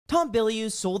Tom Bilyeu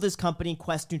sold his company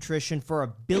Quest Nutrition for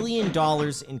 $1 billion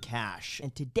in cash,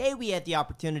 and today we had the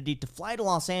opportunity to fly to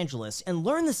Los Angeles and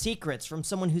learn the secrets from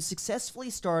someone who successfully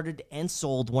started and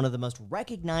sold one of the most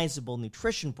recognizable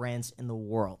nutrition brands in the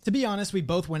world. To be honest, we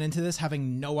both went into this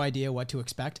having no idea what to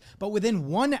expect, but within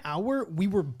 1 hour, we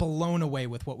were blown away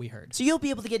with what we heard. So you'll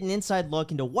be able to get an inside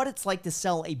look into what it's like to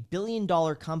sell a $1 billion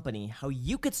company, how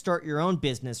you could start your own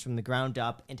business from the ground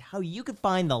up, and how you could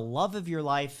find the love of your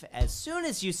life as soon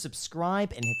as you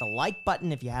subscribe and hit the like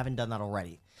button if you haven't done that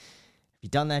already. Have you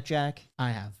done that, Jack?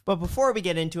 I have. But before we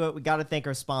get into it, we got to thank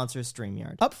our sponsor,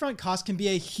 StreamYard. Upfront costs can be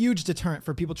a huge deterrent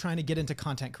for people trying to get into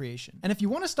content creation. And if you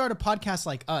want to start a podcast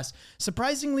like us,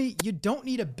 surprisingly, you don't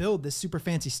need to build this super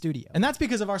fancy studio. And that's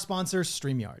because of our sponsor,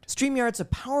 StreamYard. StreamYard's a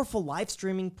powerful live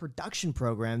streaming production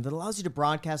program that allows you to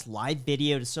broadcast live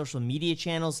video to social media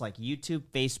channels like YouTube,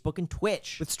 Facebook, and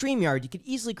Twitch. With StreamYard, you can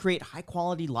easily create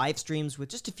high-quality live streams with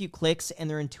just a few clicks, and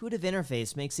their intuitive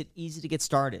interface makes it easy to get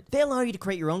started. They allow you to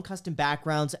create your own custom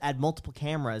backgrounds, add multiple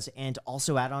cameras, and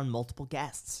also add on multiple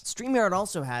guests. StreamYard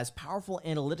also has powerful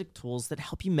analytic tools that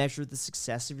help you measure the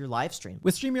success of your live stream.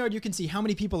 With StreamYard, you can see how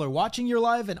many people are watching your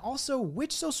live and also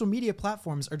which social media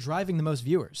platforms are driving the most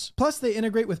viewers. Plus, they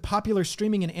integrate with popular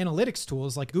streaming and analytics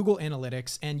tools like Google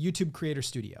Analytics and YouTube Creator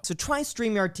Studio. So try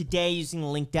StreamYard today using the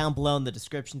link down below in the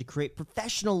description to create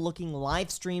professional-looking live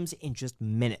streams in just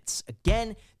minutes.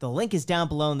 Again, the link is down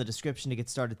below in the description to get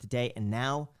started today, and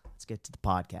now, let's get to the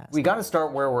podcast. We got to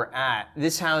start where we're at.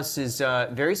 This house is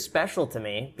very special to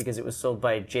me because it was sold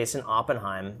by Jason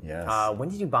Oppenheim. Yes. When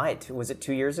did you buy it? Was it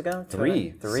 2 years ago?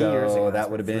 Three. Three years ago. So that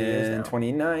would have been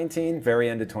 2019, very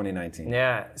end of 2019.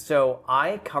 Yeah. So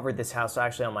I covered this house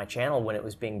actually on my channel when it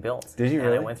was being built. Did you and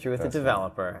really? I went through with the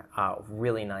developer,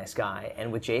 really nice guy,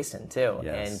 and with Jason too.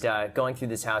 Yes. And going through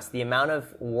this house, the amount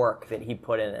of work that he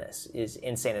put in this is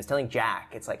insane. I was telling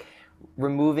Jack, it's like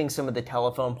removing some of the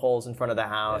telephone poles in front of the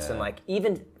house and like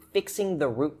even fixing the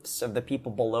roofs of the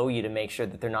people below you to make sure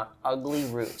that they're not ugly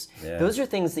roofs. Yeah. Those are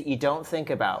things that you don't think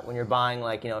about when you're buying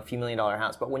like, a few $1 million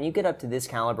house. But when you get up to this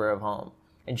caliber of home,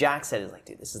 and Jack said, "It's like,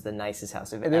 dude, this is the nicest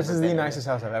house I've ever been This is the in." nicest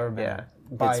house I've ever been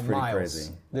in. By It's pretty miles.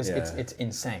 crazy. It's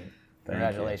insane.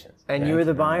 Congratulations. And you were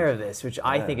the buyer of this, which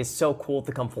I think is so cool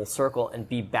to come full circle and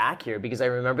be back here, because I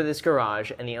remember this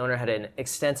garage and the owner had an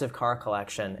extensive car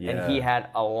collection and he had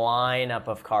a lineup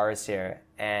of cars here,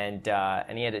 and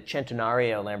he had a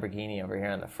Centenario Lamborghini over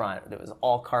here in the front that was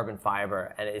all carbon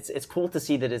fiber, and it's cool to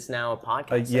see that it's now a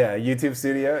podcast. Yeah, YouTube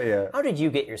studio, yeah. How did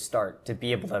you get your start to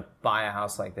be able to buy a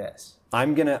house like this?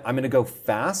 I'm gonna go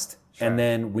fast. Sure. And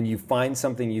then when you find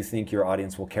something you think your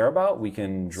audience will care about, we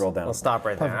can drill down. We'll stop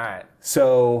right there. All right.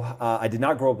 So I did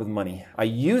not grow up with money. I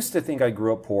used to think I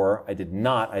grew up poor. I did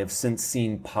not. I have since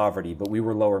seen poverty, but we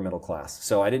were lower middle class.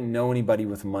 So I didn't know anybody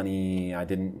with money. I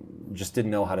just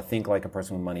didn't know how to think like a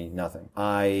person with money, nothing.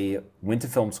 I went to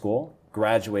film school,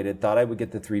 graduated, thought I would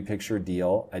get the 3-picture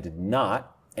deal. I did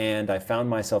not. And I found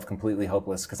myself completely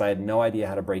hopeless because I had no idea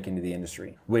how to break into the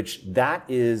industry, which that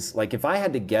is, like, if I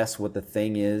had to guess what the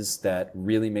thing is that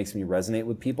really makes me resonate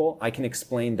with people, I can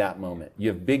explain that moment. You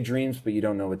have big dreams, but you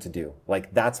don't know what to do.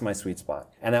 Like, that's my sweet spot.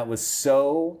 And that was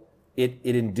so, it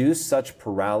induced such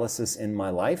paralysis in my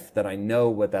life that I know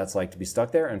what that's like to be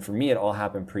stuck there. And for me, it all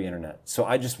happened pre-internet. So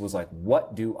I just was like,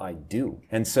 what do I do?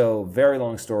 And so, very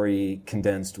long story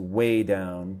condensed way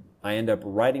down. I end up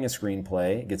writing a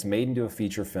screenplay. It gets made into a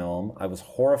feature film. I was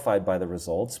horrified by the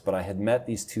results, but I had met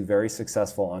these 2 very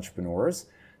successful entrepreneurs.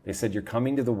 They said, you're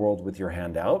coming to the world with your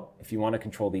hand out. If you want to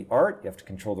control the art, you have to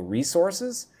control the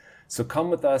resources. So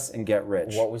come with us and get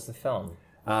rich. What was the film?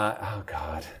 Oh,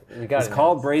 God. It's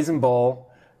called Brazen Bull.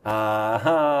 What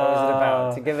was it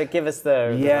about? To give us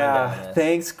the rundown.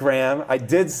 Thanks, Graham. I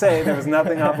did say there was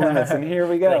nothing off limits, and here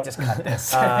we go. Like, just cut this.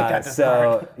 Cut this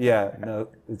part. No,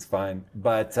 it's fine.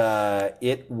 But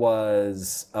it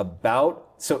was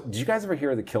about. So, did you guys ever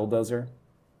hear of the Killdozer?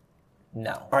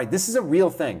 No. All right, this is a real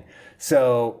thing.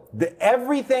 So,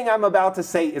 everything I'm about to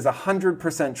say is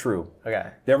 100% true.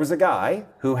 Okay. There was a guy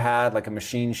who had like a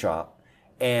machine shop,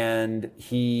 and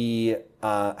he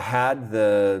had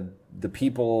the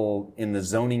people in the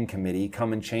zoning committee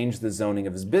come and change the zoning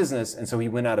of his business, and so he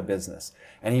went out of business.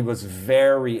 And he was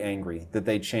very angry that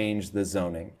they changed the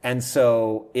zoning. And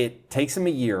so it takes him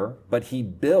a year, but he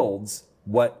builds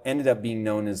what ended up being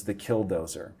known as the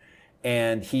Killdozer.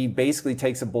 And he basically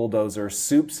takes a bulldozer,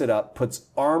 soups it up, puts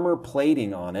armor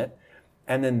plating on it,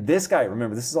 and then this guy,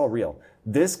 remember, this is all real,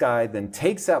 this guy then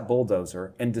takes that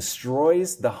bulldozer and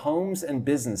destroys the homes and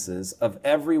businesses of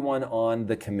everyone on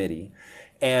the committee.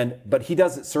 But he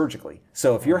does it surgically.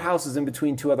 So if your house is in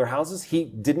between two other houses, he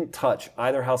didn't touch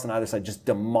either house on either side, just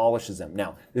demolishes them.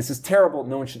 Now, this is terrible.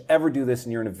 No one should ever do this,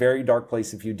 and you're in a very dark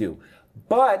place if you do.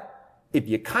 But if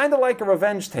you kind of like a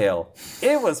revenge tale,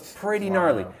 it was pretty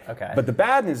gnarly. Okay. But the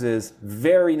bad news is,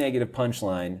 very negative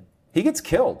punchline, he gets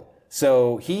killed.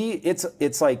 So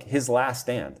it's like his last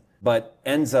stand, but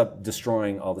ends up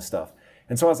destroying all the stuff.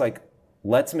 And so I was like,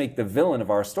 let's make the villain of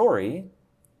our story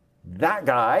that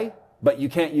guy, but you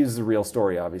can't use the real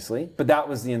story, obviously. But that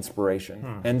was the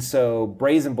inspiration. And so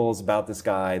Brazen Bull is about this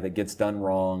guy that gets done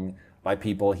wrong by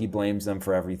people. He blames them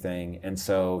for everything. And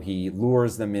so he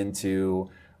lures them into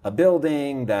a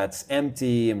building that's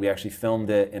empty, and we actually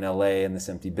filmed it in LA in this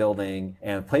empty building,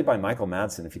 and played by Michael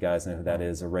Madsen, if you guys know who that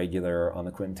is, a regular on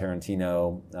the Quentin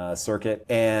Tarantino circuit,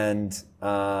 and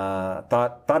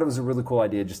thought it was a really cool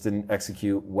idea, just didn't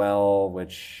execute well,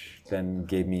 which then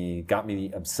got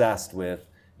me obsessed with,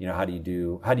 how do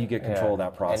you get control of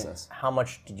that process? And how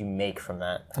much did you make from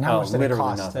that? And how much did it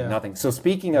literally cost? nothing. So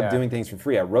speaking of doing things for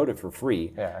free, I wrote it for free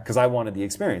because I wanted the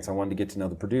experience. I wanted to get to know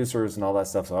the producers and all that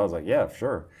stuff. So I was like, yeah,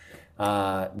 sure.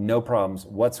 No problems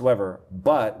whatsoever.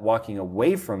 But walking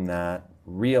away from that,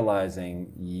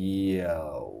 realizing,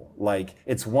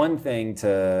 it's one thing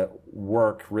to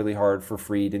work really hard for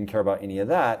free, didn't care about any of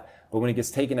that. But when it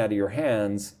gets taken out of your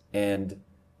hands and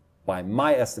by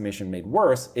my estimation made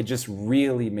worse, it just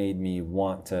really made me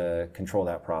want to control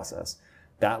that process.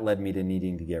 That led me to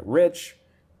needing to get rich.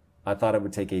 I thought it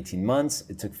would take 18 months.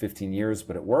 It took 15 years,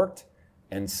 but it worked.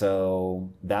 And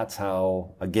so that's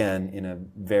how, again, in a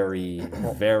very,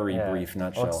 very brief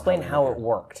nutshell. Well, explain how it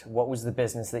worked. What was the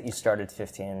business that you started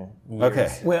 15 years? Okay.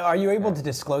 Well, are you able to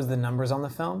disclose the numbers on the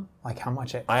film? Like how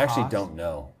much it cost? I actually don't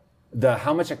know.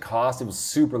 How much it cost, it was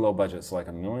super low budget. So like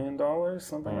 $1 million,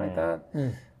 something like that.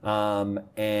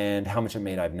 And how much it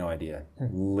made, I have no idea.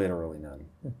 Literally none.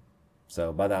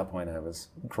 So by that point, I was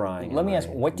crying. Let me ask,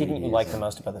 what didn't you like the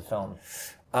most about the film?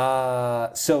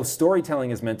 So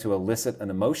storytelling is meant to elicit an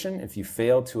emotion. If you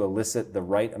fail to elicit the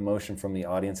right emotion from the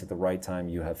audience at the right time,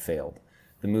 you have failed.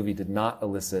 The movie did not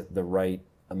elicit the right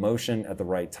emotion at the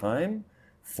right time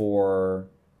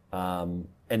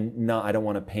I don't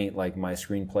want to paint like my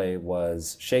screenplay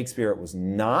was Shakespeare. It was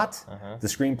not. The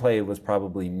screenplay was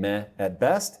probably meh at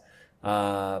best,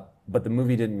 but the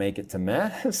movie didn't make it to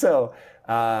meh. So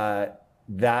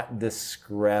that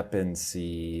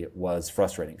discrepancy was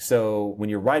frustrating. So when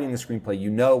you're writing the screenplay, you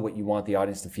know what you want the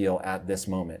audience to feel at this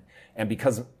moment. And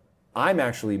because I'm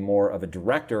actually more of a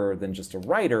director than just a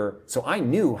writer, so I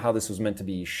knew how this was meant to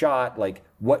be shot, like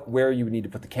where you would need to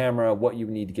put the camera, what you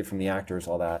would need to get from the actors,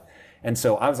 all that. And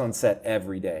so I was on set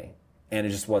every day, and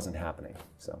it just wasn't happening.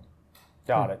 So,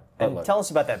 got it. And tell us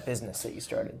about that business that you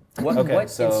started. What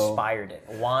so inspired it?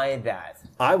 Why that?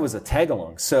 I was a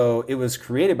tag-along. So it was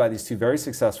created by these two very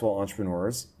successful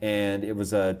entrepreneurs, and it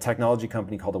was a technology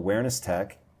company called Awareness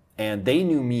Tech, and they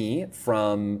knew me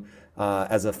from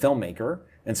as a filmmaker,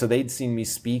 and so they'd seen me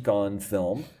speak on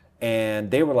film, and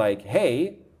they were like,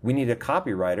 hey, we need a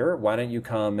copywriter. Why don't you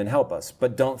come and help us?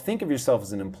 But don't think of yourself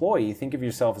as an employee. Think of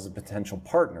yourself as a potential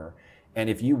partner.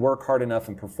 And if you work hard enough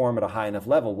and perform at a high enough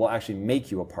level, we'll actually make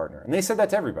you a partner. And they said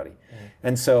that to everybody.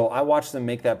 And so I watched them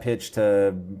make that pitch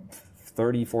to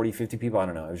 30, 40, 50 people. I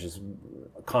don't know. It was just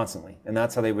constantly. And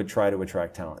that's how they would try to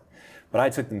attract talent. But I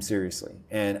took them seriously.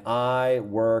 And I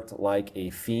worked like a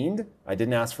fiend. I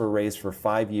didn't ask for a raise for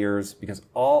 5 years because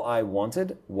all I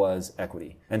wanted was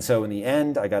equity. And so in the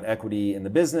end, I got equity in the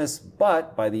business.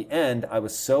 But by the end, I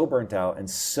was so burnt out and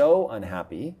so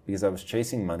unhappy because I was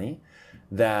chasing money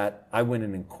that I went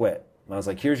in and quit. I was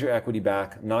like, here's your equity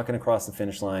back. I'm not going to cross the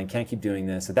finish line. Can't keep doing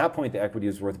this. At that point, the equity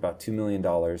was worth about $2 million.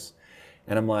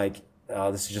 And I'm like,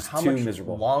 this is just too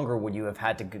miserable. How much longer would you have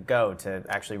had to go to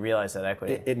actually realize that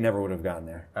equity? It never would have gotten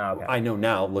there. Oh, okay. I know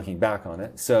now, looking back on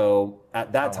it. So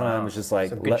at that time, it was just like...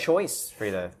 So good choice for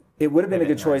you to... It would have been a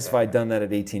good choice if I'd done that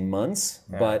at 18 months,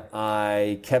 but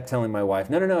I kept telling my wife,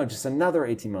 no, just another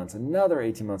 18 months, another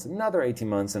 18 months, another 18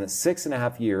 months. And at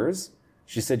 6.5 years,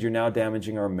 she said, you're now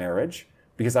damaging our marriage,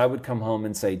 because I would come home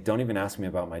and say, don't even ask me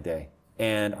about my day.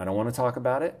 And I don't want to talk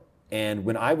about it. And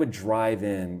when I would drive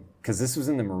in, because this was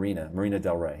in the Marina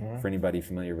Del Rey, for anybody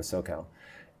familiar with SoCal,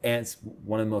 and it's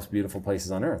one of the most beautiful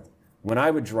places on earth. When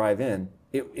I would drive in,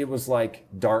 it was like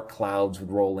dark clouds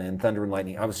would roll in, thunder and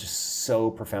lightning. I was just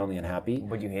so profoundly unhappy.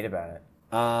 What do you hate about it?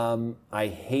 I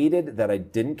hated that I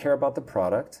didn't care about the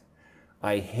product.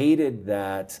 I hated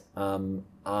that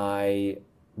I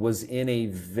was in a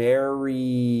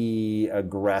very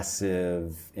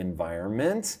aggressive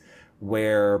environment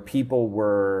where people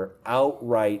were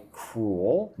outright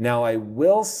cruel. Now, I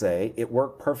will say it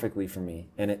worked perfectly for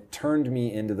me, and it turned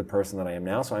me into the person that I am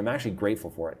now, so I'm actually grateful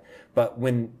for it. But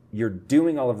when you're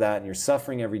doing all of that and you're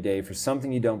suffering every day for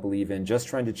something you don't believe in, just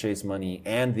trying to chase money,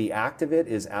 and the act of it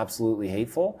is absolutely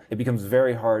hateful, it becomes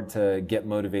very hard to get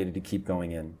motivated to keep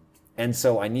going in. And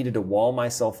so I needed to wall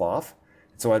myself off,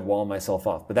 so I'd wall myself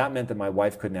off. But that meant that my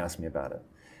wife couldn't ask me about it.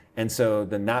 And so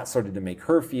then that started to make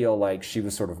her feel like she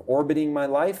was sort of orbiting my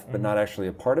life, but not actually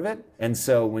a part of it. And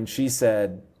so when she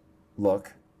said,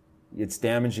 look, it's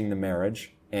damaging the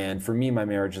marriage, and for me, my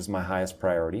marriage is my highest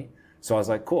priority. So I was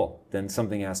like, cool, then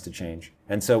something has to change.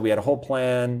 And so we had a whole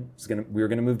plan. We were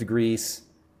going to move to Greece,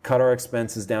 cut our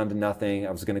expenses down to nothing.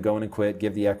 I was going to go in and quit,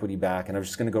 give the equity back, and I was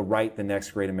just going to go write the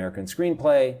next great American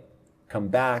screenplay, come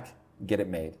back, get it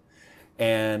made.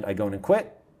 And I go in and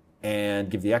quit and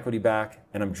give the equity back,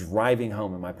 and I'm driving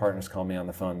home, and my partners call me on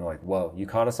the phone. They're like, whoa, you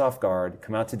caught us off guard.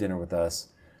 Come out to dinner with us.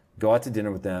 Go out to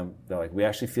dinner with them. They're like, we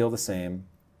actually feel the same.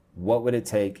 What would it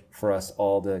take for us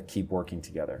all to keep working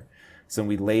together? So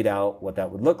we laid out what that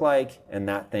would look like, and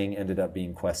that thing ended up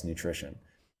being Quest Nutrition.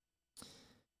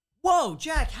 Whoa,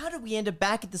 Jack, how did we end up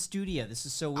back at the studio? This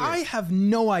is so weird. I have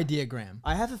no idea, Graham.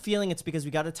 I have a feeling it's because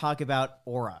we got to talk about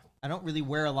Aura. I don't really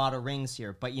wear a lot of rings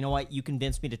here, but you know what? You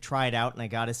convinced me to try it out, and I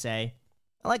gotta say,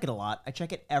 I like it a lot. I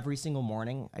check it every single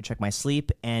morning. I check my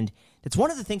sleep, and it's one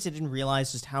of the things I didn't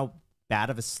realize just how bad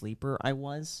of a sleeper I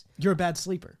was. You're a bad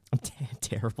sleeper. I'm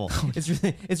terrible. It's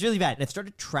really bad. And I've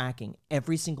started tracking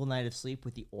every single night of sleep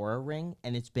with the Aura ring,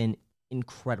 and it's been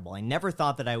incredible. I never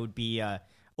thought that I would be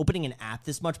opening an app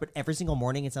this much, but every single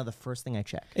morning it's now the first thing I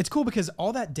check. It's cool because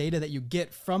all that data that you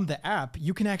get from the app,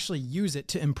 you can actually use it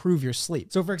to improve your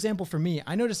sleep. So for example, for me,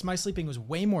 I noticed my sleeping was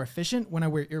way more efficient when I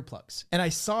wear earplugs. And I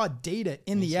saw data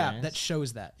in the app that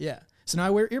shows that. Yeah. So now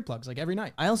I wear earplugs like every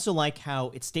night. I also like how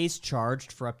it stays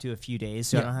charged for up to a few days,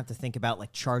 so I don't have to think about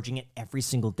like charging it every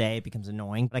single day. It becomes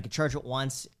annoying. But I can charge it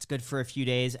once. It's good for a few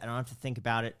days. I don't have to think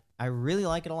about it. I really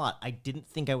like it a lot. I didn't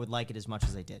think I would like it as much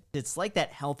as I did. It's like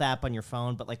that health app on your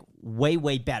phone, but like way,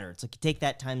 way better. It's like you take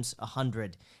that times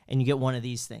 100 and you get one of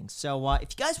these things. So if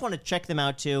you guys want to check them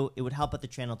out too, it would help out the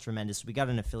channel tremendous. We got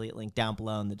an affiliate link down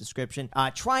below in the description.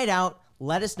 Try it out.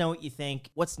 Let us know what you think.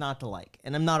 What's not to like?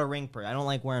 And I'm not a ring person. I don't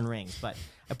like wearing rings, but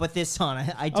I put this on.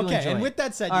 I do enjoy it. Okay, and with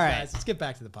that said, you guys, let's get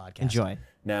back to the podcast. Enjoy.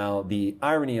 Now, the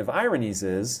irony of ironies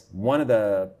is one of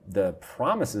the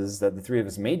promises that the three of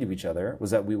us made to each other was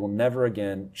that we will never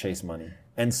again chase money.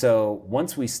 And so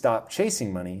once we stopped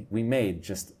chasing money, we made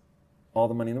just all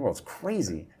the money in the world. It's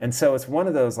crazy. And so it's one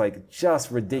of those like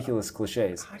just ridiculous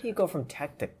cliches. How do you go from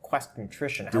tech to Quest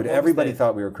Nutrition? Dude, everybody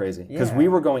thought we were crazy because we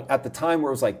were going at the time where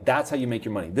it was like, that's how you make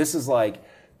your money. This is like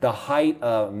the height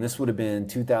of, and this would have been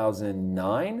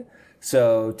 2009.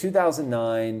 So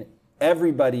 2009,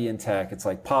 everybody in tech, it's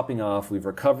like popping off. We've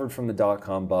recovered from the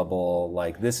dot-com bubble.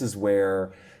 Like this is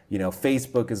where, you know,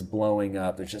 Facebook is blowing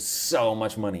up. There's just so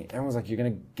much money. Everyone's like, you're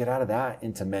going to get out of that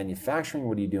into manufacturing?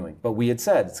 What are you doing? But we had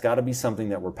said, it's got to be something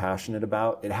that we're passionate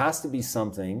about. It has to be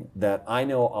something that I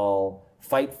know I'll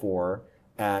fight for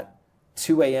at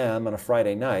 2 a.m. on a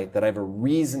Friday night, that I have a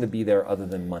reason to be there other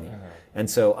than money. And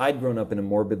so I'd grown up in a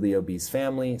morbidly obese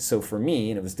family. So for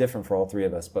me, and it was different for all three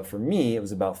of us, but for me, it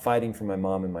was about fighting for my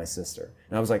mom and my sister.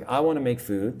 And I was like, I want to make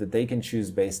food that they can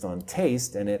choose based on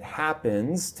taste, and it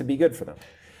happens to be good for them.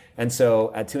 And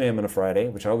so at 2 a.m. on a Friday,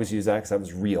 which I always use that because that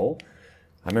was real,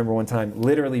 I remember one time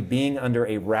literally being under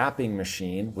a wrapping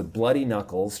machine with bloody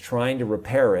knuckles trying to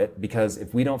repair it, because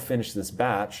if we don't finish this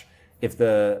batch, if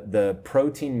the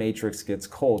protein matrix gets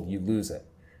cold, you lose it.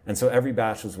 And so every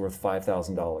batch was worth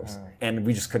 $5,000 and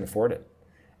we just couldn't afford it.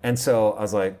 And so I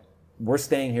was like, we're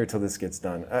staying here till this gets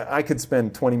done. I could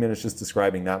spend 20 minutes just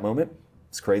describing that moment.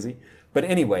 It's crazy. But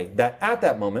anyway, that at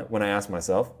that moment, when I asked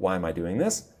myself, why am I doing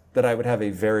this? That I would have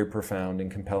a very profound and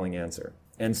compelling answer.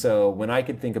 And so when I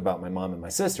could think about my mom and my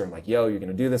sister, I'm like, yo, you're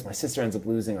going to do this. My sister ends up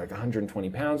losing like 120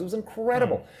 pounds. It was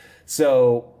incredible.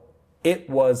 So it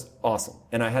was awesome.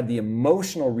 And I had the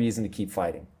emotional reason to keep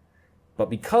fighting. But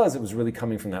because it was really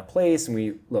coming from that place, and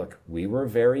we were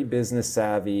very business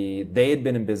savvy. They had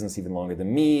been in business even longer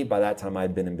than me. By that time, I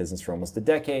had been in business for almost a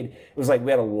decade. It was like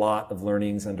we had a lot of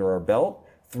learnings under our belt.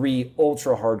 3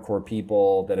 ultra hardcore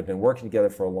people that have been working together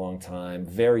for a long time,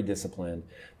 very disciplined.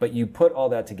 But you put all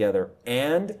that together,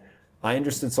 and I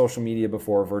understood social media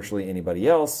before virtually anybody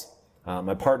else.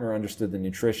 My partner understood the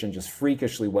nutrition just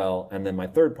freakishly well. And then my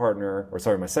second partner,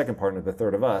 the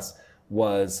third of us,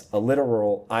 was a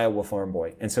literal Iowa farm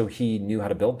boy. And so he knew how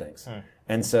to build things.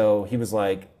 And so he was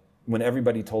like, when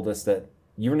everybody told us that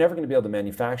you were never going to be able to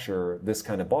manufacture this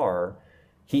kind of bar,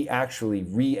 he actually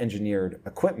re-engineered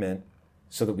equipment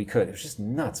so that we could. It was just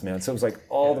nuts, man. So it was like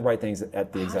all the right things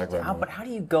at the exact right moment. But how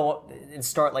do you go and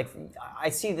start, like, I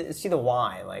see the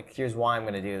why, like, here's why I'm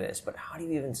going to do this, but how do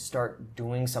you even start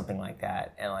doing something like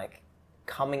that and, like,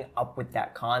 coming up with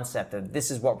that concept of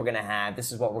this is what we're going to have,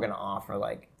 this is what we're going to offer?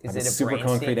 Like, is it a super brain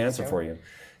concrete state answer for you?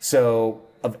 So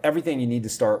of everything, you need to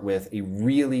start with a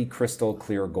really crystal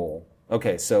clear goal.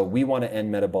 Okay, so we want to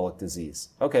end metabolic disease.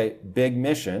 Okay, big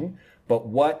mission. But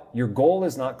what your goal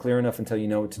is not clear enough until you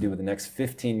know what to do with the next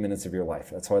 15 minutes of your life.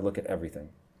 That's how I look at everything.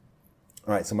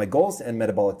 All right, so my goal is to end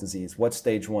metabolic disease. What's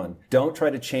stage one? Don't try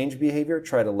to change behavior,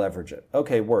 try to leverage it.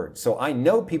 Okay, word. So I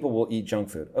know people will eat junk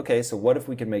food. Okay, so what if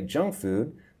we could make junk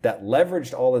food that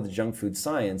leveraged all of the junk food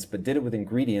science, but did it with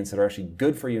ingredients that are actually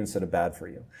good for you instead of bad for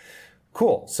you?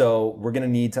 Cool. So we're going to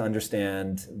need to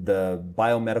understand the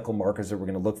biomedical markers that we're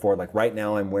going to look for. Like right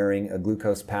now, I'm wearing a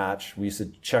glucose patch. We used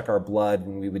to check our blood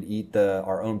when we would eat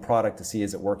our own product to see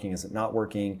is it working, is it not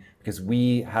working? Because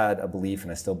we had a belief,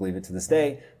 and I still believe it to this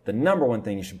day, the number one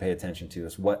thing you should pay attention to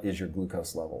is what is your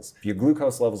glucose levels. If your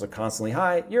glucose levels are constantly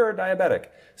high, you're a diabetic.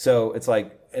 So it's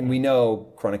like, and we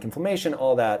know chronic inflammation,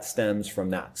 all that stems from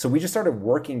that. So we just started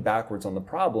working backwards on the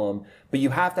problem, but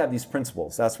you have to have these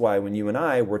principles. That's why when you and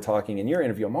I were talking in your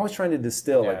interview, I'm always trying to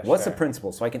distill, what's the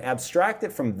principle? So I can abstract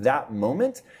it from that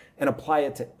moment and apply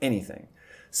it to anything.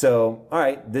 So, all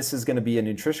right, this is going to be a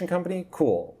nutrition company.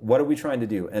 Cool. What are we trying to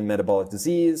do? End metabolic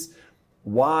disease.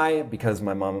 Why? Because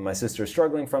my mom and my sister are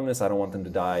struggling from this. I don't want them to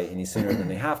die any sooner than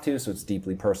they have to, so it's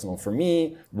deeply personal for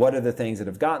me. What are the things that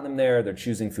have gotten them there? They're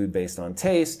choosing food based on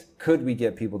taste. Could we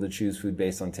get people to choose food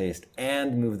based on taste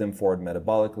and move them forward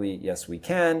metabolically? Yes, we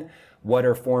can. What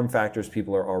are form factors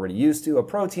people are already used to? A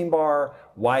protein bar.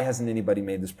 Why hasn't anybody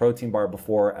made this protein bar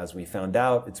before? As we found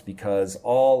out, it's because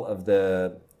all of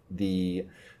the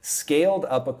scaled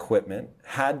up equipment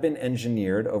had been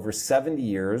engineered over 70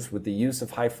 years with the use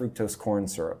of high fructose corn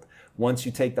syrup. Once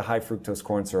you take the high fructose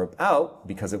corn syrup out,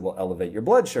 because it will elevate your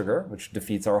blood sugar, which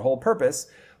defeats our whole purpose,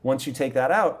 once you take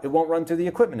that out, it won't run through the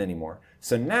equipment anymore.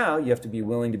 So now you have to be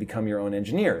willing to become your own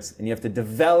engineers and you have to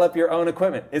develop your own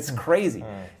equipment. It's crazy.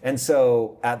 And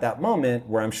so at that moment,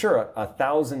 where I'm sure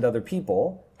 1,000 other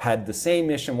people had the same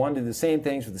mission, wanted to do the same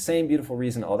things for the same beautiful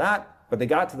reason, all that, but they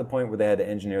got to the point where they had to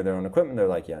engineer their own equipment. They're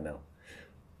like, yeah, no.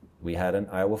 We had an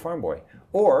Iowa farm boy.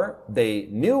 Or they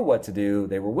knew what to do,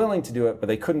 they were willing to do it, but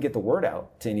they couldn't get the word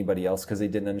out to anybody else because they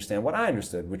didn't understand what I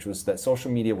understood, which was that social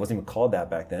media wasn't even called that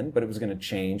back then, but it was going to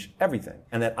change everything.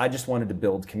 And that I just wanted to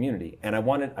build community. And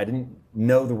I didn't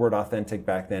know the word authentic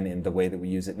back then in the way that we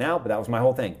use it now, but that was my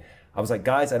whole thing. I was like,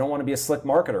 guys, I don't want to be a slick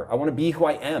marketer. I want to be who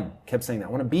I am. Kept saying that.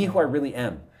 I want to be who I really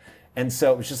am. And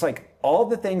so it was just like all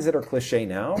the things that are cliche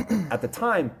now, at the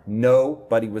time,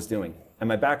 nobody was doing. And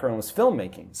my background was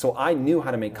filmmaking, so I knew how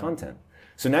to make content.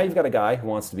 So now you've got a guy who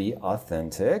wants to be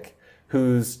authentic,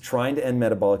 who's trying to end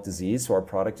metabolic disease, so our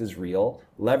product is real,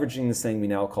 leveraging this thing we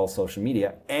now call social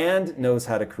media, and knows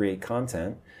how to create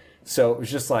content. So it was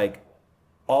just like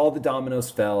all the dominoes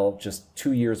fell just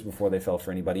 2 years before they fell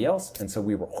for anybody else. And so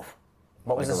we were...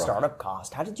 What was the startup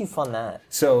cost? How did you fund that?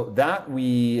 So that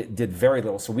we did very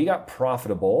little. So we got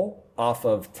profitable off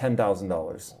of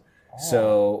 $10,000.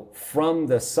 So from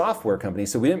the software company,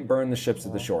 so we didn't burn the ships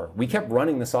at the shore. We kept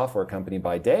running the software company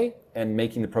by day and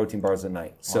making the protein bars at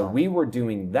night. So we were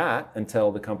doing that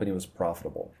until the company was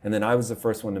profitable. And then I was the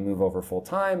first one to move over full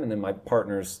time. And then my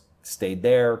partners stayed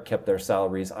there, kept their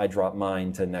salaries. I dropped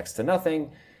mine to next to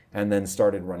nothing. And then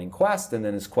started running Quest. And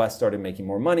then as Quest started making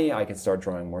more money, I could start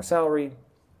drawing more salary.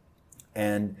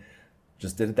 And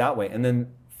just did it that way. And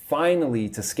then finally,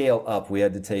 to scale up, we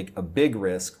had to take a big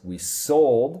risk. We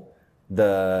sold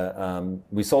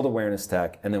awareness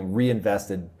tech and then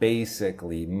reinvested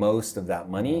basically most of that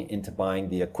money into buying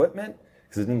the equipment,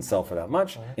 because it didn't sell for that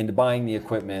much, into buying the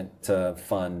equipment to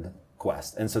fund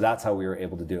Quest. And so that's how we were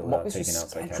able to do it without taking outside capital. What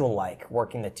was your schedule like,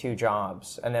 working the two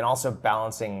jobs, and then also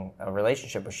balancing a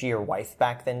relationship? Was she your wife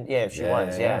back then? Yeah, she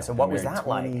was. Yeah. So what was that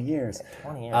 20 like? Years.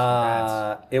 20 years.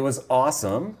 Congrats. It was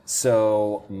awesome.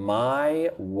 So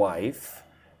my wife,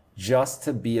 just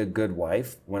to be a good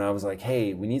wife, when I was like,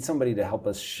 hey, we need somebody to help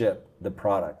us ship the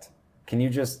product. Can you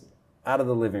just, out of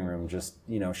the living room, just,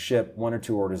 ship 1 or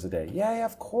 2 orders a day? Yeah,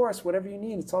 of course. Whatever you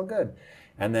need. It's all good.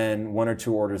 And then 1 or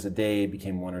 2 orders a day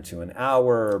became 1 or 2 an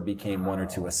hour, became 1 or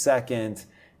 2 a second.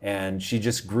 And she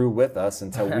just grew with us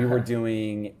until we were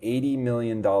doing $80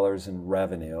 million in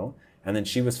revenue. And then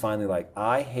she was finally like,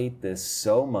 I hate this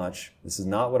so much. This is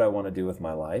not what I want to do with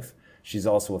my life. She's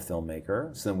also a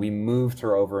filmmaker. So then we moved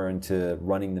her over into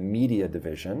running the media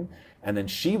division. And then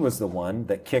she was the one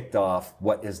that kicked off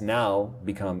what has now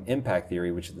become Impact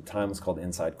Theory, which at the time was called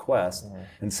Inside Quest.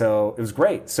 And so it was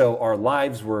great. So our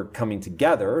lives were coming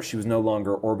together. She was no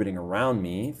longer orbiting around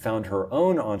me, found her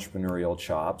own entrepreneurial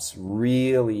chops,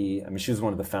 really, I mean, she was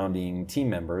one of the founding team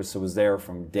members, so was there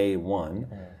from day one,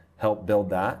 helped build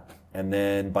that. And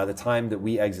then by the time that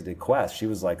we exited Quest, she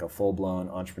was like a full-blown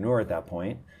entrepreneur at that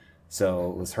point. So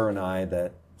it was her and I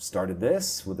that started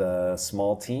this with a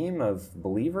small team of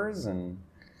believers, and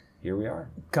here we are.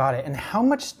 Got it. And how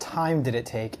much time did it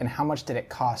take and how much did it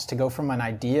cost to go from an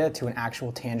idea to an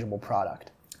actual tangible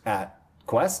product? At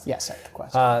Quest? Yes, at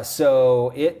Quest.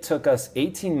 So it took us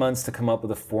 18 months to come up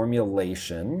with a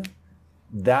formulation.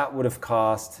 That would have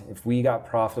cost, if we got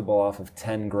profitable off of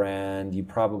 10 grand, you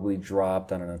probably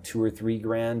dropped, I don't know, 2 or 3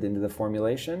 grand into the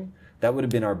formulation. That would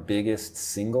have been our biggest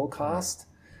single cost.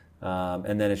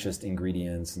 And then it's just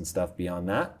ingredients and stuff beyond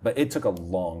that. But it took a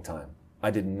long time. I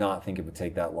did not think it would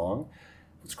take that long.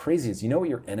 What's crazy is, you know what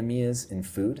your enemy is in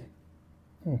food?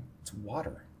 It's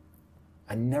water.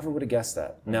 I never would have guessed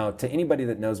that. Now, to anybody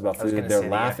that knows about food, they're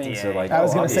laughing. So like, I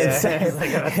was going to say the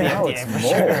same. no, it's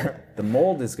mold. The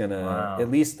mold is going to,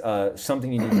 at least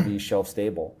something you need to be shelf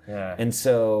stable. And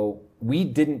so we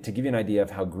didn't, to give you an idea of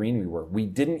how green we were, we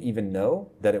didn't even know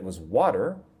that it was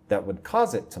water that would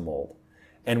cause it to mold.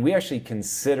 And we actually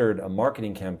considered a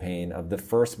marketing campaign of the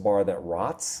first bar that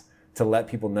rots to let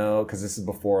people know, because this is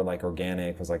before like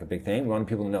organic was like a big thing. We wanted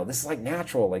people to know this is like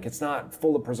natural, like it's not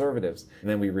full of preservatives. And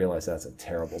then we realized that's a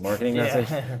terrible marketing message.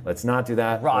 Let's not do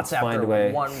that. Rots Let's find after a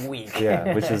way. 1 week.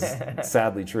 Yeah, which is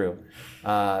sadly true.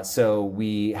 So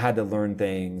we had to learn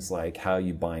things like how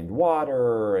you bind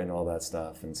water and all that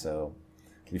stuff. And so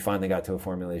we finally got to a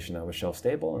formulation that was shelf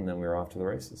stable, and then we were off to the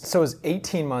races. So it was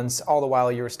 18 months, all the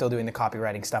while you were still doing the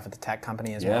copywriting stuff at the tech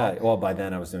company as well? Yeah, well, by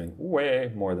then I was doing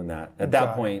way more than that. At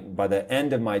that point, by the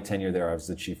end of my tenure there, I was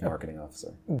the chief marketing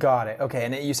officer. Got it. Okay,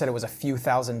 and you said it was a few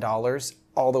 $1,000s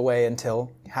all the way until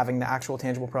having the actual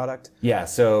tangible product? Yeah,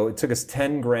 so it took us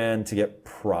 10 grand to get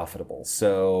profitable.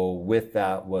 So with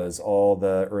that was all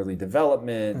the early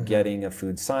development, getting a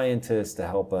food scientist to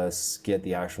help us get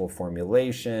the actual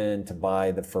formulation, to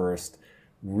buy the first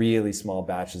really small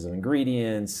batches of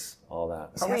ingredients, all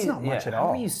that. So that's not much at all.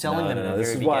 How are you selling them in the This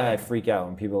very is beginning? why I freak out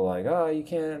when people are like, oh, you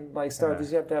can't like start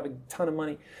this, you have to have a ton of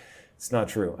money. It's not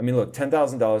true. I mean, look,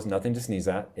 $10,000, nothing to sneeze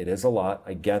at. It is a lot.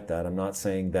 I get that. I'm not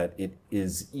saying that it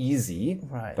is easy,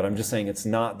 but I'm just saying it's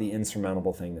not the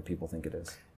insurmountable thing that people think it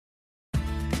is.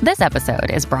 This episode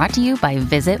is brought to you by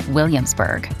Visit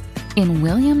Williamsburg. In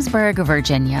Williamsburg,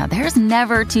 Virginia, there's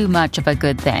never too much of a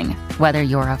good thing. Whether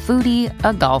you're a foodie,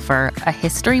 a golfer, a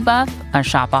history buff, a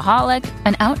shopaholic,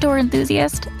 an outdoor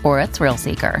enthusiast, or a thrill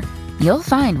seeker, you'll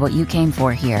find what you came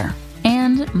for here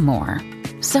and more.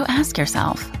 So ask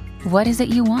yourself, what is it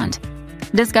you want?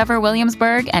 Discover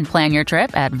Williamsburg and plan your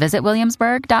trip at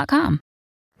visitwilliamsburg.com.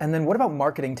 And then what about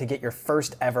marketing to get your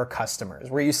first ever customers?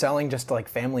 Were you selling just to like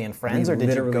family and friends, or did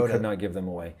you go to... We literally could not give them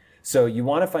away. So you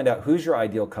want to find out who's your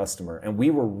ideal customer. And we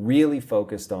were really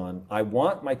focused on, I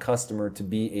want my customer to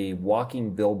be a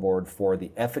walking billboard for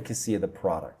the efficacy of the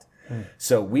product.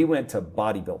 So we went to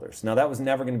bodybuilders. Now that was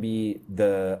never going to be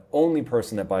the only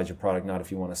person that buys your product, not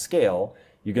if you want to scale.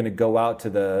 You're going to go out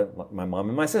to my mom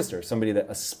and my sister, somebody that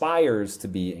aspires to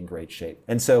be in great shape.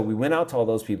 And so we went out to all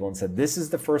those people and said, this is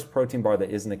the first protein bar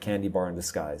that isn't a candy bar in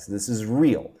disguise. This is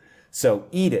real. So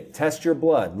eat it, test your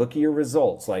blood, look at your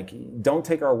results. Like, don't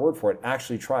take our word for it,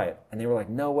 actually try it. And they were like,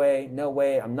 no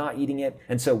way, I'm not eating it.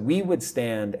 And so we would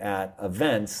stand at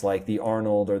events like the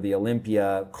Arnold or the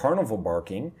Olympia carnival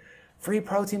barking, free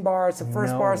protein bar, it's the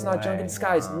first bar, it's not junk in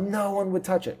disguise. No one would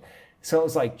touch it. So it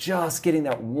was like just getting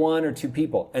that 1 or 2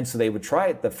 people. And so they would try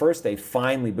it the first day,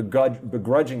 finally,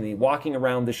 begrudgingly, walking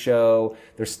around the show.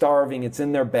 They're starving, it's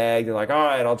in their bag. They're like, all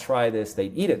right, I'll try this.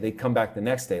 They'd eat it. They'd come back the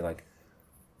next day like,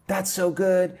 that's so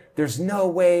good. There's no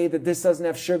way that this doesn't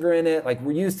have sugar in it. Like,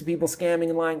 we're used to people scamming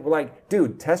and lying. We're like,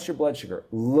 dude, test your blood sugar.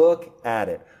 Look at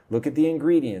it. Look at the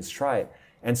ingredients. Try it.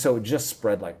 And so it just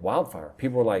spread like wildfire.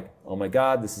 People were like, oh my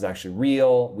God, this is actually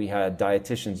real. We had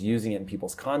dietitians using it in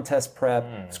people's contest prep.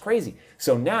 It's crazy.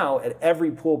 So now at every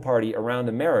pool party around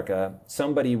America,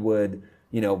 somebody would,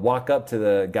 walk up to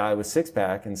the guy with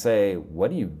six-pack and say, what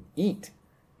do you eat?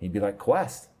 He'd be like,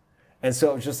 Quest. And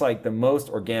so it was just like the most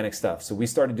organic stuff. So we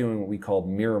started doing what we called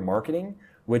mirror marketing,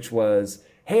 which was,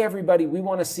 hey, everybody, we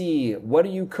want to see, what are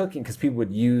you cooking? Because people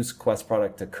would use Quest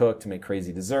product to cook, to make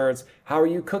crazy desserts. How are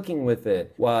you cooking with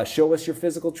it? Show us your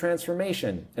physical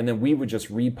transformation. And then we would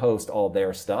just repost all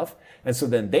their stuff. And so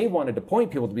then they wanted to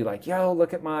point people to be like, yo,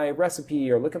 look at my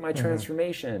recipe or look at my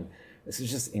transformation. This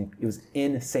is just, it was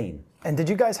insane. And did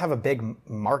you guys have a big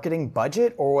marketing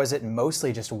budget, or was it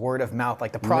mostly just word of mouth?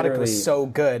 Like the product was so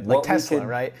good, like Tesla,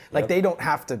 right? Like they don't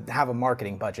have to have a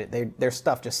marketing budget. Their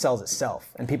stuff just sells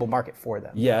itself and people market for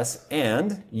them. Yes,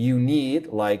 and you need,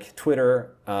 like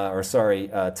Tesla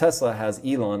has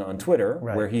Elon on Twitter,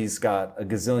 where he's got a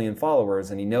gazillion followers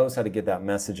and he knows how to get that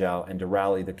message out and to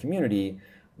rally the community.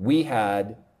 We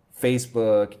had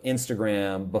Facebook,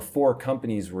 Instagram, before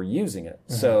companies were using it.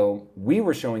 So we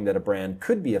were showing that a brand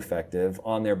could be effective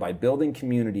on there by building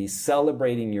community,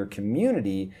 celebrating your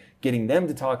community, getting them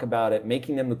to talk about it,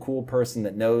 making them the cool person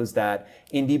that knows that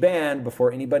indie band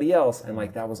before anybody else. And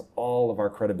like, that was all of our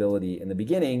credibility in the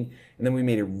beginning. And then we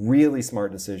made a really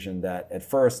smart decision that at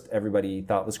first everybody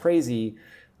thought was crazy.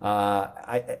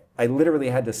 I literally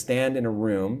had to stand in a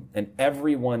room and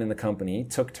everyone in the company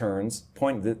took turns,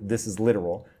 this is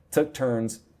literal, took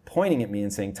turns pointing at me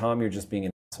and saying, Tom, you're just being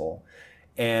an asshole.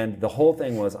 And the whole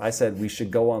thing was, I said we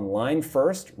should go online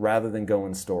first rather than go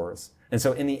in stores. And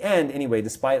so in the end, anyway,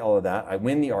 despite all of that, I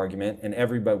win the argument and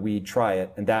we try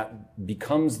it. And that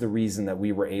becomes the reason that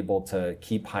we were able to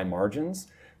keep high margins,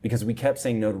 because we kept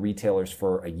saying no to retailers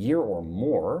for a year or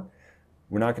more.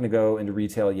 We're not going to go into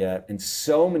retail yet. And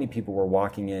so many people were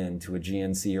walking into a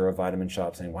GNC or a Vitamin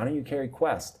Shop saying, why don't you carry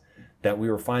Quest? That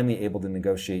we were finally able to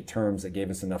negotiate terms that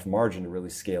gave us enough margin to really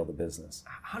scale the business.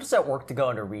 How does that work to go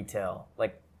into retail?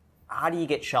 Like, how do you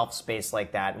get shelf space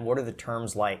like that? And what are the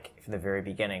terms like from the very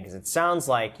beginning? Because it sounds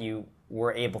like you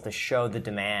were able to show the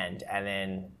demand and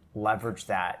then leverage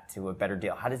that to a better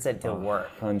deal. How does that deal work?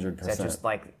 100%. Is that just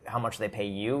like how much they pay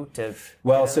you to?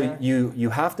 Well, so you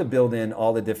have to build in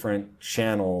all the different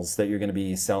channels that you're going to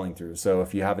be selling through. So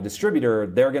if you have a distributor,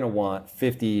 they're going to want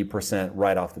 50%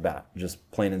 right off the bat, just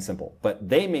plain and simple. But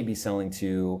they may be selling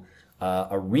to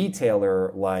a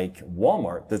retailer like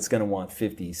Walmart that's going to want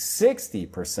 50,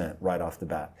 60% right off the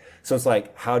bat. So it's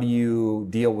like, how do you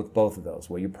deal with both of those?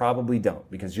 Well, you probably don't,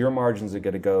 because your margins are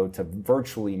going to go to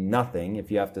virtually nothing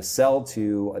if you have to sell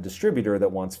to a distributor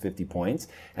that wants 50 points,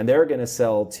 and they're going to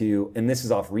sell to, and this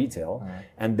is off retail,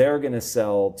 and they're going to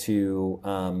sell to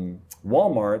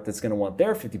Walmart that's going to want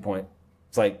their 50 point.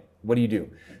 It's like, what do you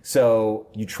do? So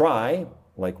you try,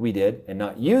 like we did, and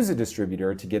not use a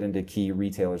distributor to get into key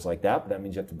retailers like that, but that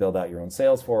means you have to build out your own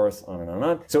sales force, on and on and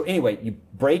on. So anyway, you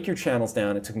break your channels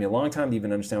down. It took me a long time to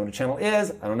even understand what a channel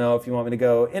is. I don't know if you want me to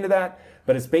go into that,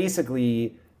 but it's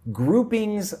basically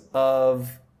groupings of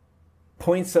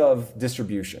points of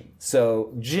distribution.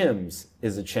 So gyms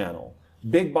is a channel.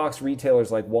 Big box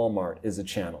retailers like Walmart is a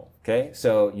channel, okay?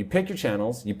 So you pick your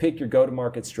channels, you pick your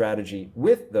go-to-market strategy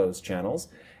with those channels,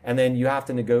 and then you have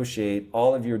to negotiate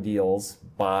all of your deals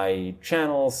by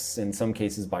channels, in some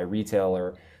cases by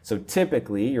retailer. So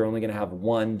typically, you're only going to have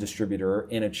one distributor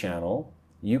in a channel.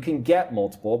 You can get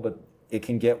multiple, but it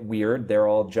can get weird. They're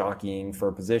all jockeying for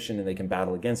a position and they can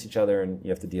battle against each other, and you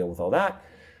have to deal with all that.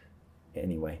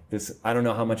 Anyway, I don't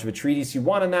know how much of a treatise you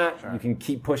want on that. Sure. You can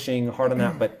keep pushing hard on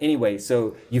that. But anyway,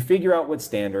 so you figure out what's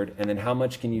standard, and then how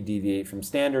much can you deviate from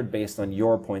standard based on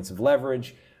your points of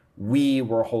leverage. We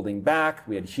were holding back.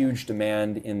 We had huge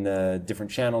demand in the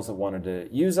different channels that wanted to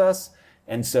use us.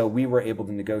 And so we were able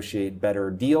to negotiate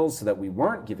better deals so that we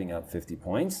weren't giving up 50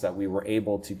 points, that we were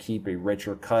able to keep a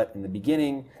richer cut in the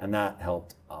beginning, and that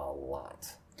helped a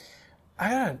lot.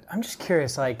 I'm just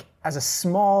curious, like, as a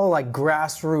small, like,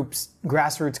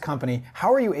 grassroots company,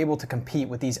 how are you able to compete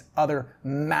with these other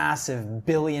massive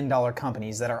billion-dollar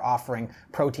companies that are offering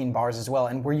protein bars as well?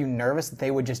 And were you nervous that they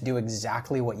would just do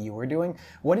exactly what you were doing?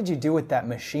 What did you do with that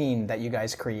machine that you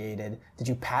guys created? Did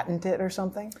you patent it or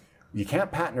something? You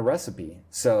can't patent a recipe.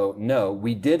 So no,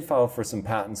 we did file for some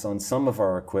patents on some of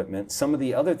our equipment. Some of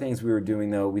the other things we were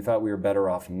doing, though, we thought we were better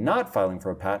off not filing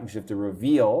for a patent, because you have to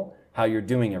reveal how you're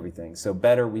doing everything. So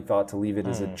better, we thought, to leave it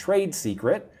as a trade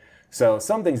secret. So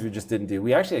some things we just didn't do.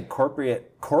 We actually had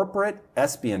corporate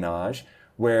espionage,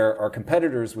 where our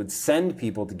competitors would send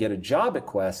people to get a job at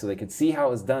Quest so they could see how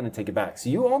it was done and take it back. So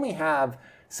you only have,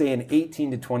 say, an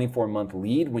 18 to 24 month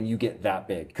lead when you get that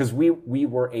big. Because we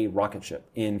were a rocket ship.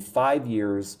 In 5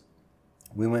 years,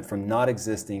 we went from not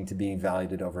existing to being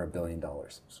valued at over $1 billion. It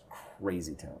was a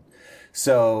crazy town.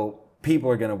 So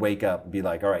people are going to wake up and be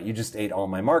like, all right, you just ate all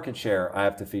my market share. I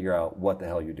have to figure out what the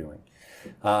hell you're doing.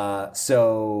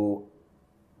 So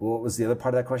what was the other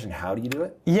part of that question? How do you do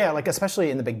it? Yeah, like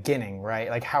especially in the beginning, right?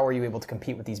 Like how are you able to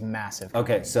compete with these massive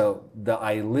companies? Okay, so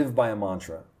I live by a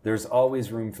mantra. There's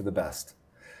always room for the best.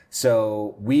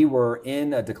 So we were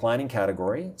in a declining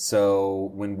category.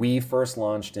 So when we first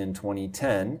launched in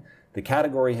 2010, the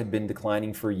category had been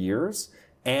declining for years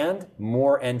and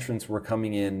more entrants were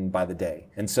coming in by the day.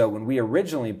 And so when we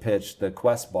originally pitched the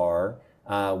Quest bar,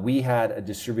 we had a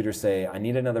distributor say, I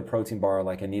need another protein bar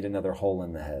like I need another hole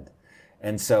in the head.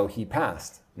 And so he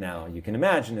passed. Now, you can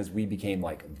imagine as we became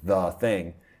like the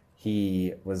thing,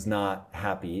 he was not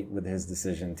happy with his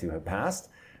decision to have passed.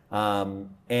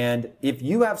 And if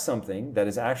you have something that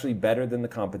is actually better than the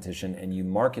competition and you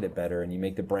market it better and you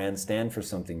make the brand stand for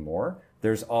something more,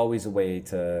 there's always a way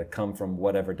to come from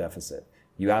whatever deficit.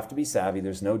 You have to be savvy,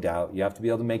 there's no doubt. You have to be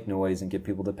able to make noise and get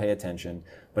people to pay attention.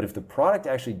 But if the product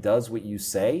actually does what you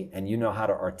say and you know how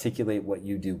to articulate what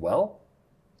you do well,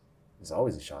 there's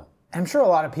always a shot. I'm sure a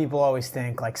lot of people always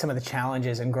think like some of the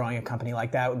challenges in growing a company like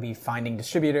that would be finding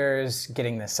distributors,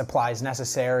 getting the supplies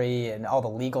necessary, and all the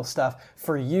legal stuff.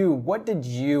 For you, what did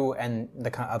you and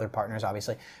the other partners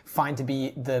obviously find to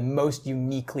be the most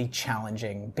uniquely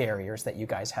challenging barriers that you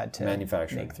guys had to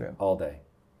make through? All day.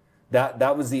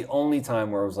 That was the only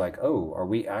time where I was like, oh, are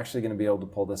we actually going to be able to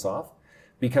pull this off?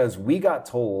 Because we got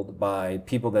told by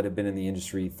people that have been in the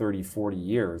industry 30, 40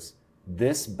 years,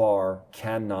 this bar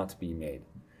cannot be made.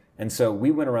 And so we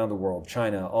went around the world,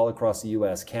 China, all across the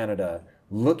US, Canada,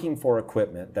 looking for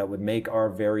equipment that would make our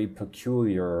very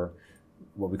peculiar,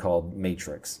 what we call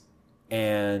matrix.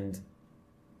 And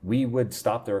we would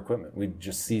stop their equipment. We'd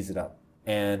just seize it up.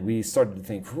 And we started to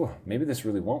think, maybe this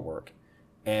really won't work.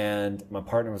 And my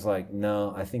partner was like,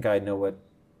 no, I think I know what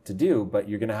to do, but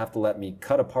you're going to have to let me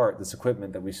cut apart this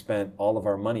equipment that we spent all of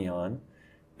our money on.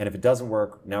 And if it doesn't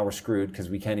work, now we're screwed because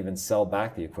we can't even sell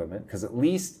back the equipment. Because at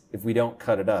least if we don't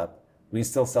cut it up, we can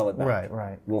still sell it back.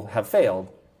 Right. We'll have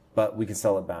failed, but we can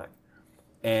sell it back.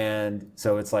 And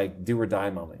so it's like do or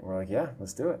die moment. We're like, yeah,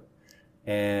 let's do it.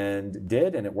 And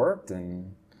did, and it worked.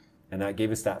 And that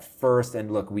gave us that first. And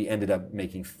look, we ended up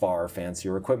making far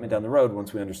fancier equipment down the road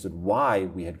once we understood why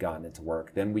we had gotten it to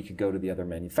work. Then we could go to the other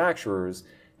manufacturers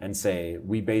and say,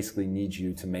 we basically need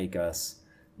you to make us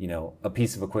a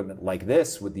piece of equipment like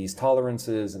this with these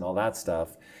tolerances and all that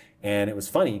stuff. And it was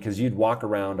funny because you'd walk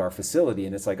around our facility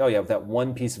and it's like, oh yeah, with that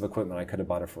one piece of equipment, I could have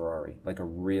bought a Ferrari, like a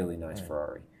really nice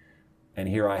Ferrari. And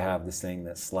here I have this thing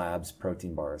that slabs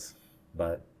protein bars,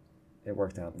 but it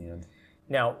worked out in the end.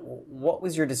 Now, what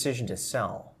was your decision to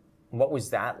sell? What was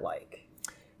that like?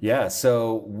 Yeah,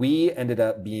 so we ended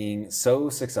up being so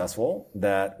successful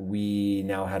that we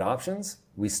now had options.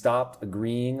 We stopped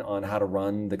agreeing on how to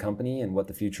run the company and what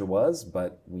the future was,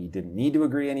 but we didn't need to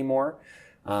agree anymore.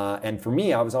 And for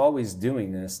me, I was always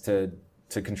doing this to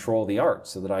control the art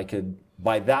so that I could,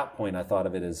 by that point, I thought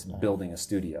of it as building a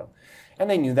studio. And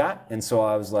they knew that. And so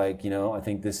I was like, I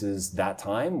think this is that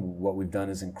time. What we've done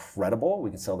is incredible.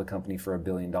 We can sell the company for $1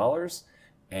 billion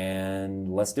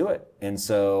and let's do it. And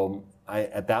so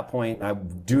at that point, I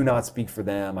do not speak for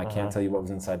them. I can't tell you what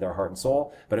was inside their heart and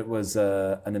soul, but it was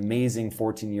an amazing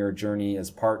 14-year journey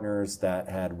as partners that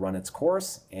had run its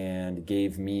course and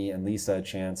gave me and Lisa a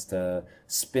chance to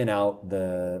spin out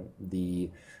the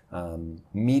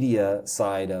media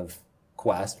side of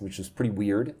Quest, which was pretty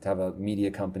weird to have a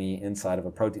media company inside of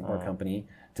a protein bar company,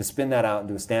 to spin that out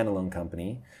into a standalone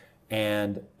company.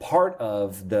 And part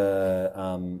of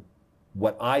the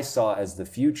what I saw as the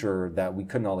future that we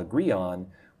couldn't all agree on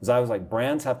was I was like,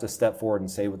 brands have to step forward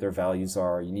and say what their values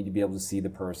are. You need to be able to see the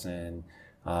person,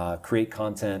 create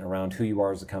content around who you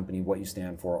are as a company, what you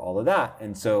stand for, all of that.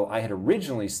 And so I had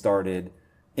originally started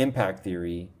Impact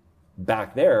Theory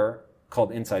back there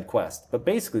called Inside Quest, but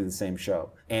basically the same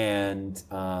show. And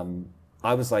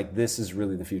I was like, this is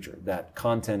really the future, that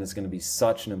content is going to be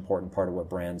such an important part of what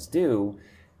brands do.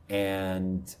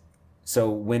 And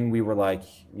so when we were like,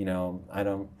 I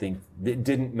don't think it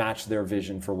didn't match their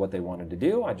vision for what they wanted to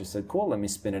do, I just said, cool, let me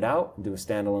spin it out and do a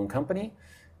standalone company.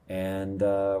 And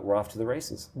we're off to the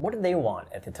races. What did they want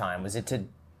at the time? Was it to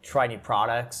try new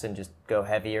products and just go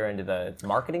heavier into the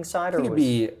marketing side? It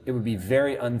would be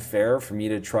very unfair for me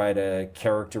to try to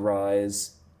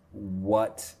characterize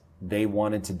what they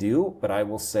wanted to do, but I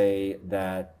will say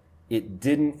that it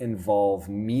didn't involve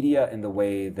media in the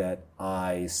way that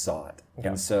I saw it. Okay.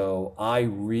 And so I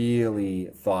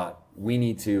really thought we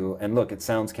need to, and look, it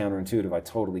sounds counterintuitive, I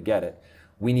totally get it.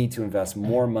 We need to invest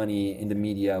more money into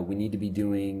media. We need to be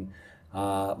doing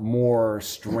more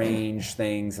strange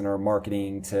things in our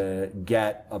marketing to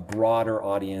get a broader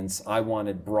audience. I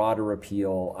wanted broader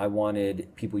appeal. I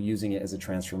wanted people using it as a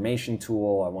transformation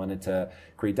tool. I wanted to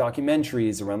create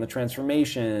documentaries around the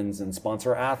transformations and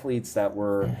sponsor athletes that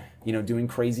were, doing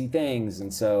crazy things.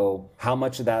 And so how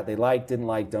much of that they liked, didn't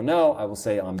like, don't know. I will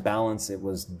say on balance, it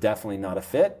was definitely not a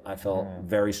fit. I felt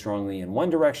very strongly in one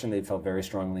direction. They felt very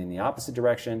strongly in the opposite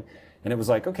direction. And it was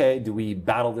like, okay, do we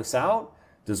battle this out?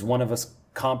 Does one of us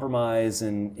compromise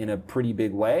in a pretty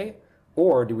big way?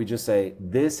 Or do we just say,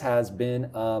 this has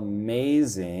been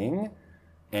amazing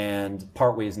and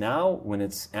part ways now when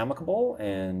it's amicable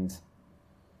and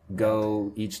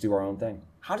go each do our own thing?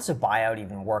 How does a buyout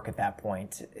even work at that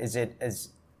point?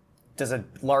 Does a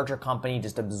larger company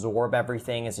just absorb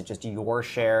everything? Is it just your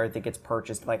share that gets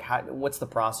purchased? Like, what's the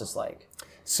process like?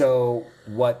 So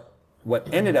what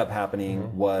ended up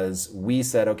happening was we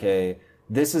said, okay,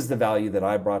 this is the value that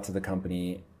I brought to the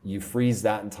company. You freeze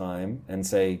that in time and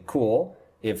say, cool,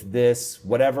 if this,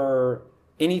 whatever,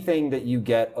 anything that you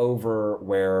get over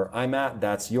where I'm at,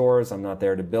 that's yours. I'm not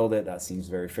there to build it. That seems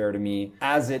very fair to me.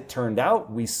 As it turned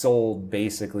out, we sold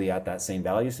basically at that same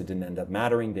value, so it didn't end up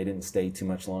mattering. They didn't stay too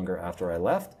much longer after I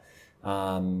left.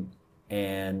 But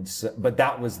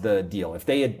that was the deal. If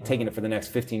they had taken it for the next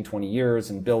 15, 20 years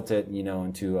and built it,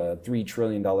 into a $3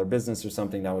 trillion business or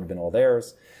something, that would have been all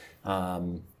theirs.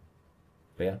 But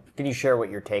yeah. Can you share what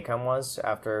your take home was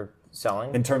after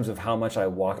selling? In terms of how much I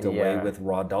walked away with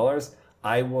raw dollars,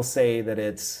 I will say that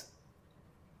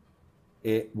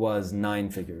it was 9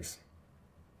 figures.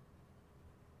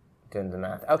 Doing the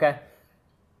math. Okay.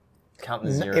 Counting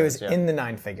the zeros. It was in the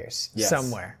 9 figures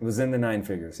somewhere. It was in the 9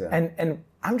 figures, yeah. And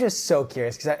I'm just so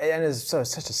curious because it's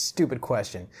such a stupid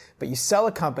question. But you sell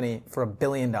a company for $1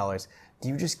 billion. Do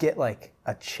you just get like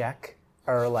a check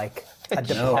or like a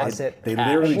deposit? They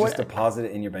literally just deposit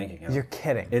it in your bank account. You're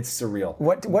kidding. It's surreal.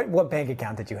 What bank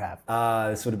account did you have?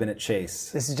 This would have been at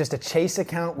Chase. This is just a Chase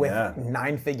account with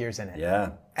 9 figures in it.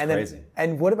 Yeah, crazy.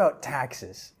 And what about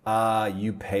taxes?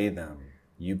 You pay them.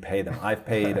 I've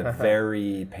paid a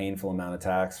very painful amount of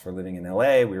tax for living in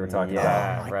LA. We were talking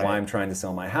about why I'm trying to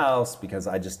sell my house because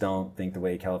I just don't think the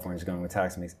way California's going with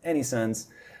tax makes any sense.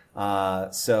 But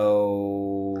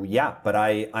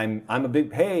I'm a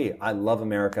big, hey, I love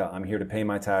America. I'm here to pay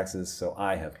my taxes. So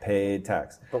I have paid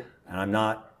tax. And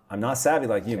I'm not savvy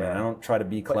like you, man. I don't try to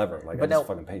be clever. I just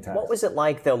fucking pay tax. What was it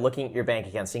like though, looking at your bank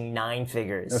account, seeing 9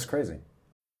 figures? That's crazy.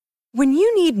 When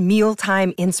you need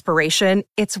mealtime inspiration,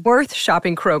 it's worth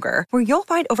shopping Kroger, where you'll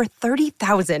find over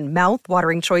 30,000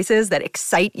 mouth-watering choices that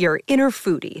excite your inner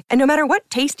foodie. And no matter what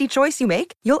tasty choice you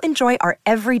make, you'll enjoy our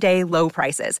everyday low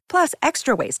prices, plus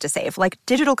extra ways to save, like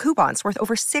digital coupons worth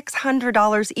over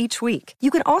 $600 each week. You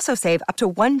can also save up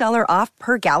to $1 off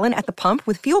per gallon at the pump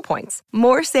with fuel points.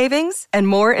 More savings and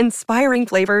more inspiring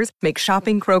flavors make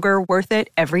shopping Kroger worth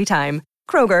it every time.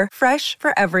 Kroger, fresh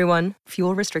for everyone.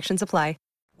 Fuel restrictions apply.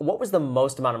 What was the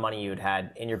most amount of money you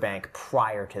had in your bank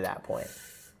prior to that point?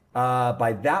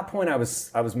 By that point, I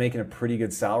was making a pretty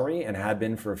good salary and had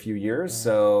been for a few years.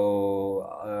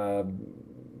 So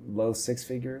low 6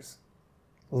 figures.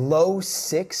 Low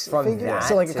 6 figures?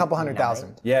 So like a couple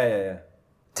 $100,000. Yeah.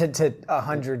 To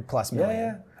 $100+ million.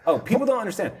 Yeah. Oh, people don't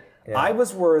understand. Yeah. I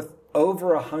was worth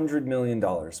over $100 million,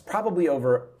 probably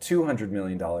over $200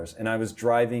 million, and I was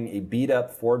driving a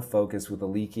beat-up Ford Focus with a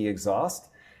leaky exhaust.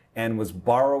 And was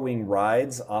borrowing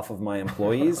rides off of my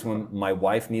employees when my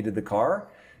wife needed the car.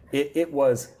 It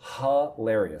was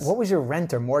hilarious. What was your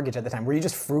rent or mortgage at the time? Were you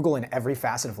just frugal in every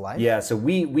facet of life? Yeah, so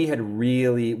it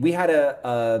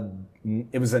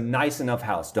was a nice enough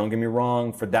house. Don't get me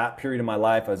wrong. For that period of my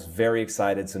life, I was very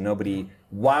excited. So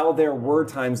while there were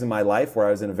times in my life where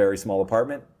I was in a very small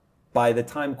apartment, by the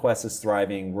time Quest is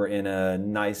thriving, we're in a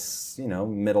nice,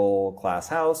 middle class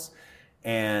house.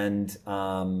 And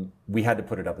we had to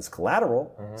put it up as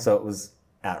collateral, so it was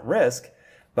at risk.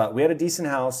 But we had a decent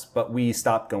house, but we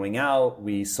stopped going out.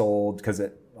 We sold, because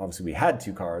obviously we had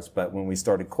 2 cars, but when we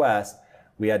started Quest,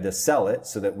 we had to sell it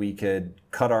so that we could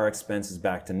cut our expenses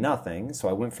back to nothing. So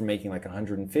I went from making like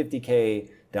 $150K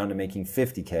down to making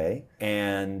 $50K,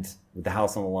 and with the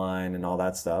house on the line and all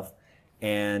that stuff.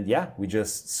 And we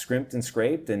just scrimped and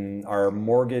scraped, and our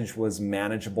mortgage was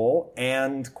manageable.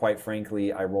 And quite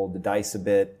frankly, I rolled the dice a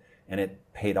bit, and it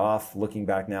paid off. Looking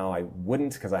back now, I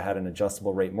wouldn't, because I had an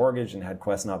adjustable rate mortgage, and had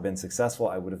Quest not been successful,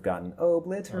 I would have gotten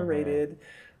obliterated.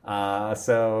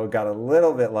 So got a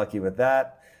little bit lucky with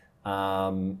that.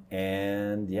 And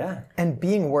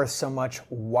being worth so much,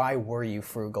 why were you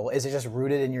frugal? Is it just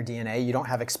rooted in your DNA? You don't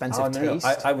have expensive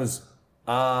taste?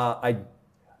 No.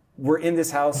 we're in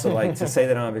this house, so like to say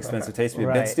that I don't have expensive taste would be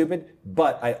a bit stupid,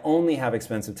 but I only have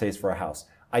expensive taste for a house.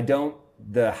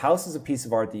 The house is a piece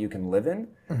of art that you can live in.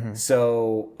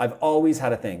 So I've always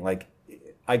had a thing. Like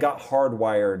I got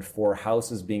hardwired for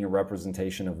houses being a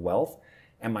representation of wealth.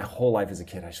 And my whole life as a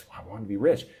kid, I wanted to be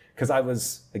rich. Because I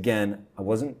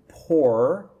wasn't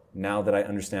poor now that I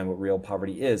understand what real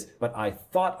poverty is, but I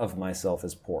thought of myself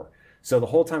as poor. So the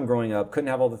whole time growing up, couldn't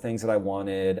have all the things that I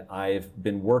wanted. I've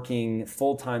been working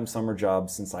full-time summer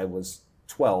jobs since I was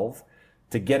 12.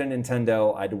 To get a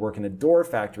Nintendo, I had to work in a door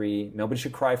factory. Nobody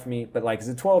should cry for me. But like as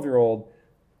a 12-year-old,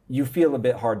 you feel a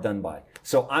bit hard done by.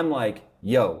 So I'm like,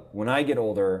 yo, when I get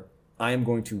older, I am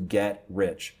going to get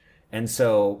rich. And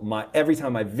so every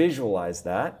time I visualized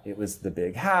that, it was the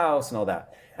big house and all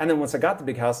that. And then once I got the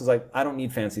big house, I was like, I don't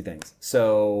need fancy things.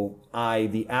 So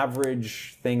the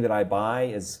average thing that I buy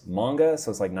is manga, so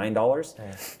it's like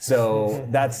 $9. So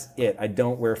that's it. I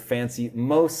don't wear fancy.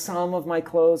 Some of my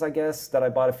clothes, I guess, that I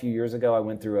bought a few years ago, I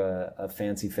went through a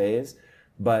fancy phase.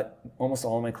 But almost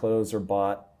all my clothes are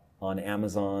bought on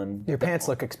Amazon. Your pants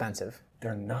look expensive.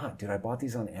 They're not, dude. I bought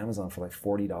these on Amazon for like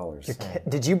 $40.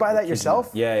 Did you buy that yourself?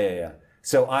 Yeah.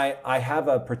 So I have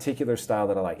a particular style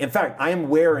that I like. In fact, I am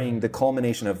wearing the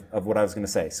culmination of what I was going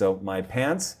to say. So my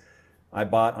pants I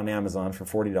bought on Amazon for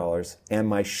 $40, and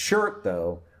my shirt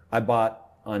though I bought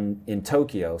in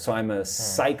Tokyo. So I'm a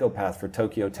psychopath for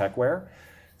Tokyo tech wear.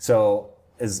 So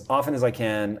as often as I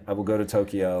can, I will go to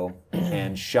Tokyo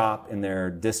and shop in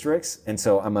their districts. And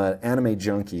so I'm an anime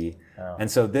junkie. And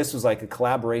so this was like a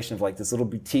collaboration of like this little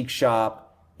boutique shop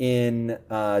in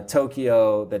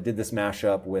Tokyo that did this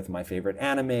mashup with my favorite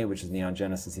anime, which is Neon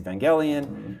Genesis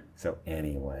Evangelion. So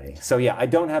anyway, yeah, I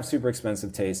don't have super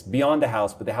expensive taste beyond a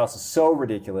house, but the house is so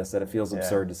ridiculous that it feels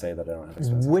absurd to say that I don't have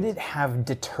expensive Would it have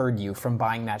deterred you from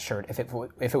buying that shirt if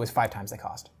it was 5 times the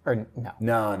cost? Or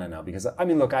no? No, because I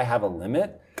mean, look, I have a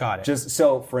limit. Got it. Just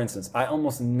so, for instance, I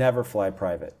almost never fly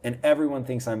private, and everyone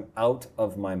thinks I'm out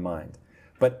of my mind.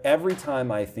 But every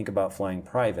time I think about flying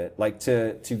private, like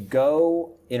to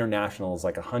go international is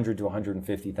like $100,000 to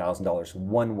 $150,000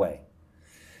 one way.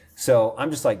 So I'm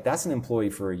just like, that's an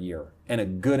employee for a year, and a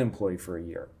good employee for a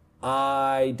year.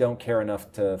 I don't care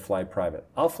enough to fly private.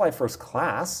 I'll fly first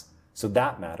class, so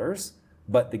that matters.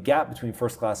 But the gap between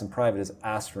first class and private is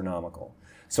astronomical.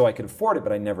 So I could afford it,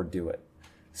 but I never do it.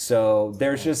 So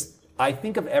I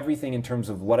think of everything in terms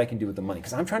of what I can do with the money,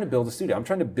 because I'm trying to build a studio. I'm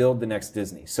trying to build the next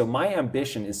Disney. So my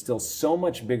ambition is still so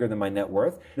much bigger than my net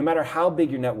worth. No matter how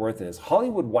big your net worth is,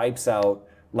 Hollywood wipes out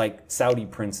like Saudi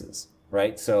princes,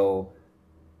 right? So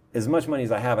as much money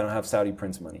as I don't have Saudi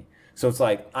prince money. So it's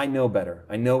like, I know better.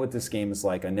 I know what this game is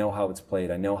like. I know how it's played.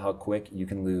 I know how quick you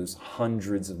can lose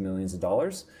hundreds of millions of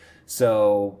dollars.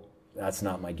 So that's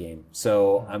not my game.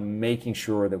 So I'm making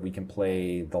sure that we can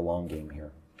play the long game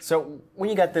here. So when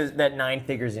you got that 9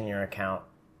 figures in your account,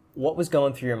 what was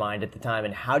going through your mind at the time,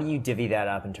 and how do you divvy that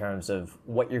up in terms of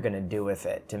what you're going to do with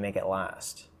it to make it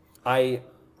last? I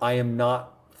am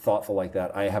not thoughtful like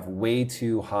that. I have way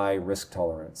too high risk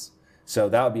tolerance. So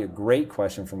that would be a great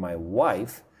question for my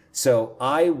wife. So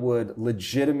I would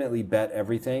legitimately bet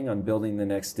everything on building the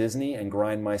next Disney and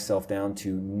grind myself down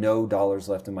to no dollars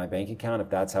left in my bank account if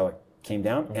that's how it came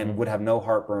down, and would have no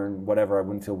heartburn, whatever. I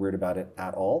wouldn't feel weird about it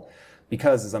at all.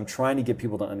 Because as I'm trying to get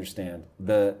people to understand,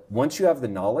 once you have the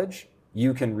knowledge,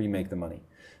 you can remake the money.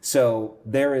 So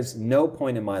there is no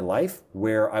point in my life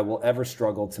where I will ever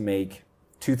struggle to make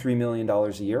 $2-3 million a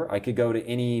year. I could go to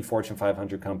any Fortune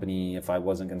 500 company if I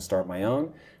wasn't going to start my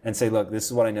own and say, look, this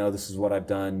is what I know, this is what I've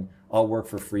done. I'll work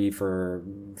for free for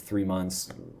 3 months.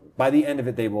 By the end of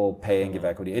it, they will pay and give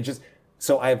equity.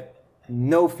 So I have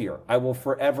no fear. I will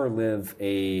forever live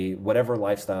whatever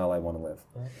lifestyle I want to live.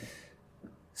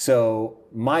 So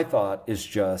my thought is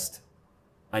just,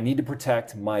 I need to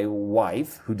protect my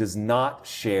wife, who does not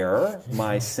share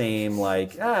my same,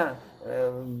 I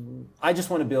just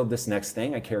want to build this next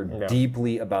thing. I care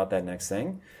deeply about that next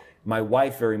thing. My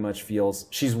wife very much feels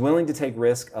she's willing to take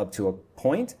risk up to a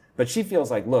point, but she feels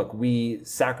like, look, we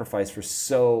sacrificed for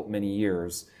so many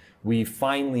years. We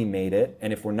finally made it.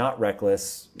 And if we're not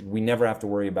reckless, we never have to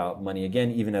worry about money again,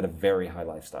 even at a very high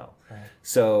lifestyle. Right.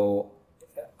 So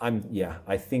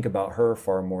I think about her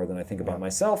far more than I think about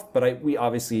myself, but we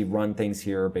obviously run things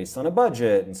here based on a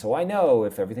budget. And so I know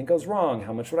if everything goes wrong,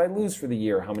 how much would I lose for the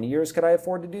year? How many years could I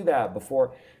afford to do that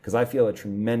before? Because I feel a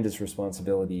tremendous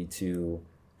responsibility to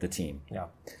the team. Yeah.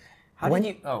 How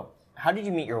did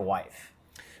you meet your wife?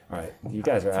 All right. You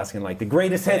guys are asking like the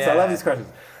greatest hits. Yeah. I love these questions.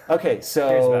 Okay. So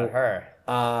curious about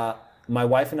her. My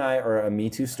wife and I are a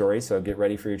Me Too story. So get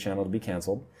ready for your channel to be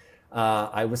canceled.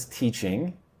 I was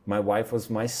teaching. My wife was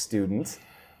my student.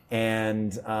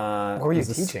 And were you it was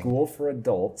a teaching? school for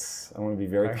adults. I want to be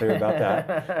very clear about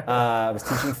that. I was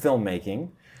teaching filmmaking,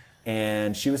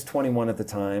 and she was 21 at the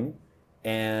time,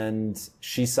 and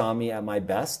she saw me at my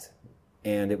best,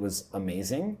 and it was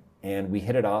amazing. And we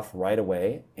hit it off right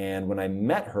away. And when I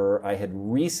met her, I had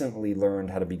recently learned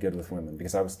how to be good with women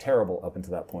because I was terrible up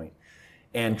until that point.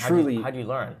 And truly, how do you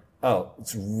learn? Oh,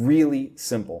 it's really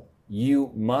simple.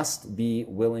 You must be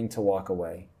willing to walk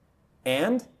away.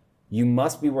 And you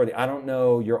must be worthy. I don't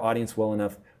know your audience well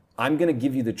enough. I'm going to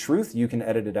give you the truth. You can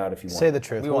edit it out if you want. Say the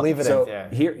truth. We'll leave it so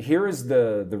in. Here is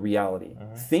the reality.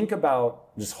 Think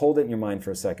about, just hold it in your mind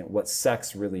for a second, what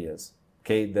sex really is.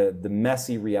 Okay, the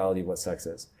messy reality of what sex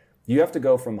is. You have to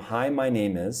go from hi, my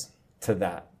name is, to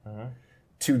that.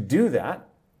 To do that,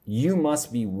 you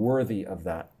must be worthy of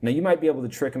that. Now, you might be able to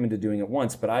trick them into doing it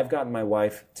once, but I've gotten my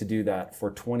wife to do that for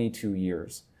 22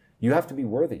 years. You have to be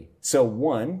worthy. So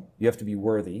 1, you have to be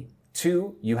worthy.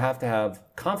 2, you have to have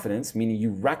confidence, meaning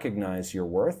you recognize your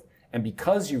worth. And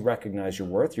because you recognize your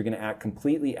worth, you're going to act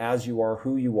completely as you are,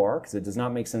 who you are, because it does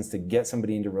not make sense to get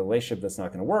somebody into a relationship that's not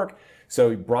going to work.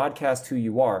 So broadcast who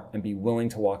you are and be willing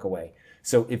to walk away.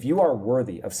 So if you are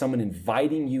worthy of someone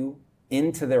inviting you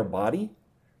into their body,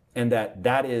 and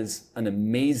that is an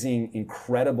amazing,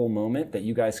 incredible moment that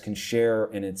you guys can share,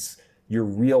 and it's your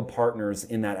real partners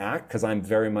in that act, because I'm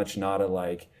very much not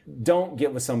don't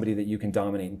get with somebody that you can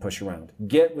dominate and push around.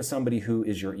 Get with somebody who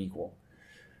is your equal.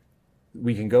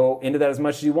 We can go into that as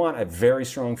much as you want. I have very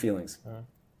strong feelings.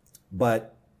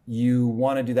 But you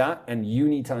want to do that, and you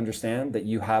need to understand that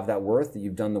you have that worth, that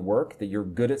you've done the work, that you're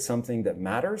good at something that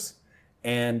matters,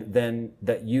 and then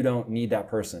that you don't need that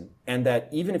person. And that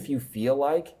even if you feel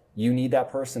like you need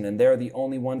that person and they're the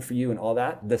only one for you and all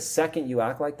that, the second you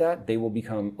act like that, they will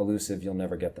become elusive. You'll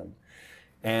never get them.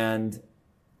 And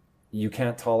you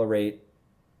can't tolerate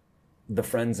the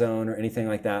friend zone or anything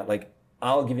like that. Like,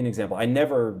 I'll give you an example. I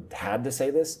never had to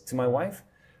say this to my wife,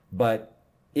 but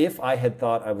if I had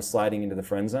thought I was sliding into the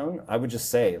friend zone, I would just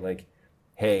say, like,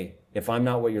 hey, if I'm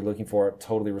not what you're looking for,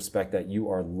 totally respect that. You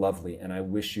are lovely, and I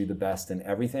wish you the best in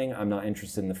everything. I'm not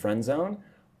interested in the friend zone.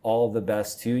 All the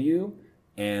best to you.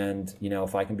 And,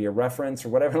 if I can be a reference or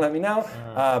whatever, let me know.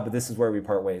 But this is where we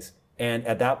part ways. And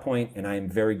at that point, and I am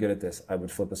very good at this, I would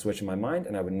flip a switch in my mind,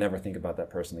 and I would never think about that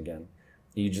person again.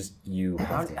 You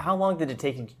have to. How long did it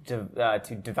take you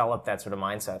to develop that sort of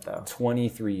mindset, though?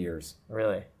 23 years.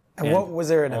 Really? And what was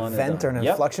there an event or an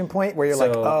inflection point where you're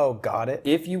like, oh, got it?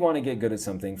 If you want to get good at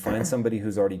something, find somebody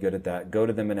who's already good at that. Go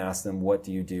to them and ask them, what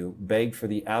do you do? Beg for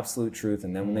the absolute truth,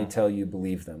 and then when they tell you,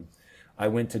 believe them. I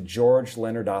went to George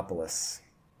Leonardopoulos.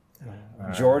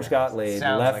 George got laid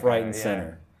left, right, and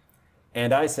center.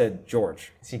 And I said,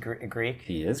 George. Is he Greek?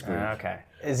 He is Greek. Okay.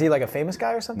 Is he like a famous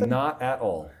guy or something? Not at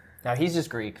all. No, he's just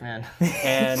Greek, man.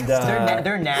 And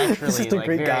they're naturally just a like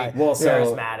Greek very guy. Well,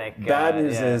 so charismatic. Bad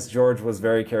news is George was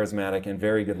very charismatic and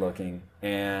very good looking.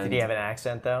 And Did he have an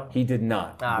accent though? He did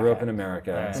not. Ah, Grew up okay. in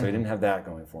America, so he didn't have that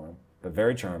going for him. But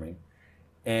very charming.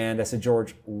 And I said,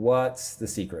 George, what's the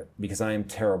secret? Because I am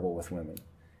terrible with women.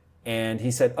 And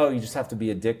he said, oh, you just have to be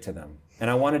a dick to them. And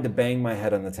I wanted to bang my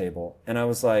head on the table. And I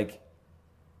was like,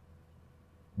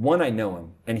 one, I know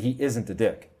him, and he isn't a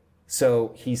dick.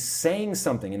 So he's saying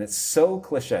something, and it's so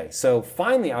cliche. So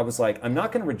finally, I was like, I'm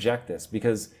not going to reject this,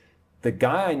 because the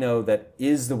guy I know that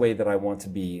is the way that I want to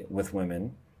be with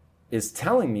women is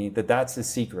telling me that that's his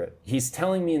secret. He's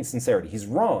telling me in sincerity. He's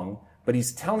wrong, but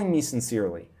he's telling me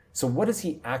sincerely. So what does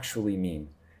he actually mean?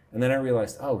 And then I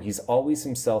realized, oh, he's always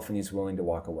himself, and he's willing to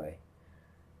walk away.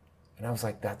 And I was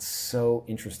like, that's so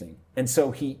interesting. And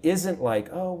so he isn't like,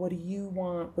 oh, what do you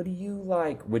want? What do you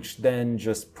like? Which then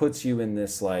just puts you in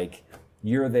this, like,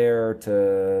 you're there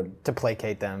to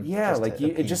placate them. Yeah, like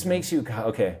it just makes you,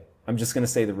 okay, I'm just going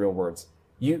to say the real words.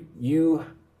 You,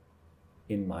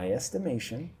 in my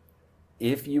estimation,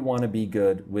 if you want to be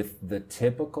good with the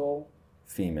typical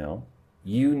female,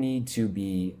 you need to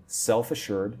be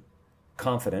self-assured,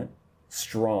 confident,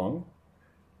 strong,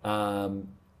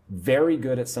 very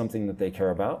good at something that they care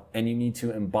about, and you need to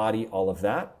embody all of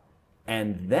that.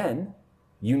 And then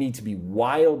you need to be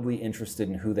wildly interested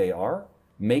in who they are,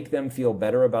 make them feel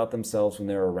better about themselves when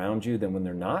they're around you than when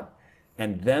they're not,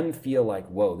 and them feel like,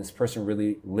 whoa, this person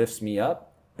really lifts me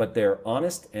up, but they're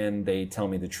honest and they tell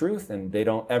me the truth and they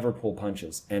don't ever pull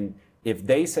punches. And if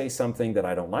they say something that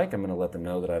I don't like, I'm going to let them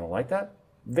know that I don't like that.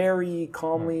 Very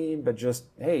calmly, but just,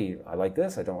 hey, I like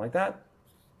this, I don't like that.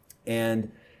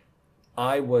 And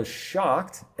I was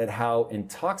shocked at how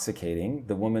intoxicating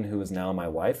the woman who is now my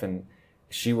wife, and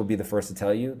she will be the first to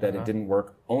tell you that it didn't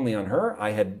work only on her.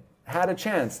 I had had a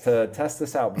chance to test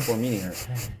this out before meeting her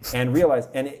and realized,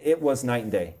 and it was night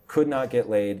and day. Could not get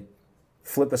laid,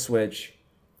 flip a switch,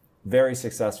 very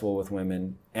successful with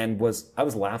women, and I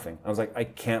was laughing. I was like, I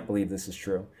can't believe this is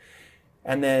true.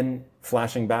 And then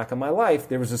flashing back on my life,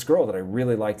 there was this girl that I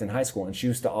really liked in high school, and she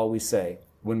used to always say,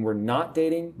 when we're not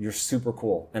dating, you're super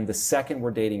cool. And the second we're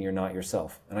dating, you're not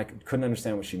yourself. And I couldn't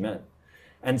understand what she meant.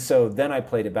 And so then I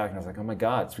played it back and I was like, oh my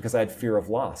God, it's because I had fear of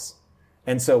loss.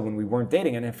 And so when we weren't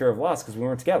dating, I didn't have fear of loss because we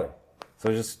weren't together. So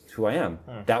it's just who I am.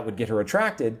 That would get her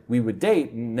attracted. We would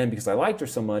date. And then because I liked her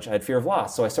so much, I had fear of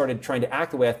loss. So I started trying to act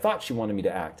the way I thought she wanted me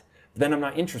to act. But then I'm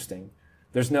not interesting.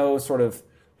 There's no sort of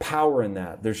power in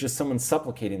that. There's just someone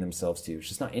supplicating themselves to you. It's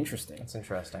just not interesting. That's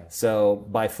interesting. So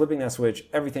by flipping that switch,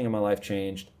 everything in my life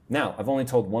changed. Now, I've only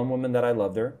told one woman that I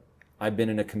loved her. I've been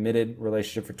in a committed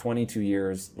relationship for 22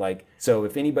 years. So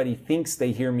if anybody thinks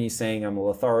they hear me saying I'm a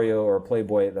Lothario or a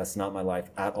playboy, that's not my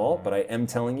life at all. But I am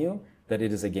telling you that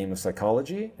it is a game of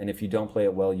psychology. And if you don't play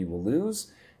it well, you will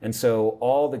lose. And so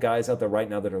all the guys out there right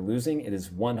now that are losing, it is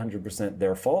 100%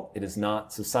 their fault. It is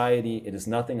not society. It is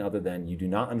nothing other than you do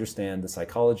not understand the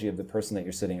psychology of the person that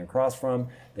you're sitting across from,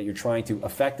 that you're trying to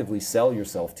effectively sell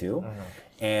yourself to.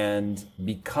 And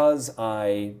because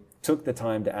I took the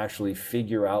time to actually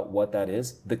figure out what that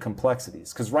is, the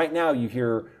complexities. Because right now you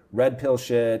hear red pill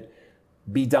shit,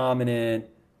 be dominant,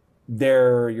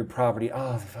 they're your property.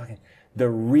 The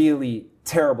really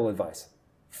terrible advice.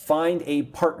 Find a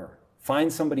partner.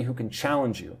 Find somebody who can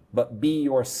challenge you, but be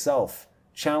yourself.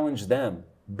 Challenge them.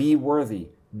 Be worthy.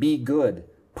 Be good.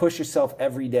 Push yourself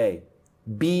every day.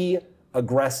 Be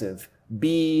aggressive.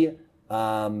 Be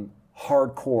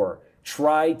hardcore.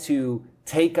 Try to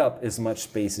take up as much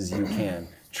space as you can.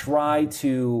 Try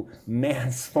to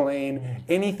mansplain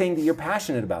anything that you're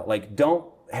passionate about. Don't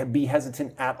be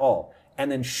hesitant at all.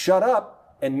 And then shut up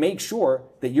and make sure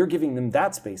that you're giving them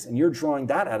that space and you're drawing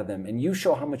that out of them and you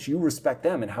show how much you respect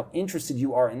them and how interested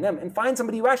you are in them, and find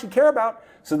somebody you actually care about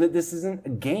so that this isn't a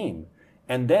game.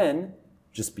 And then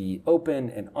just be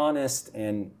open and honest,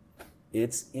 and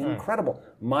it's incredible.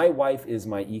 My wife is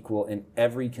my equal in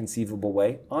every conceivable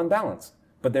way on balance.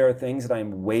 But there are things that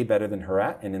I'm way better than her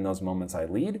at, and in those moments I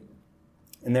lead.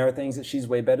 And there are things that she's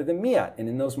way better than me at, and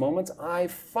in those moments I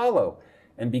follow.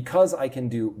 And because I can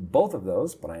do both of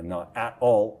those, but I am not at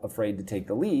all afraid to take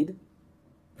the lead,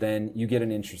 then you get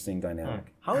an interesting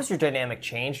dynamic. How has your dynamic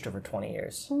changed over 20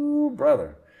 years? Ooh,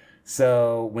 brother.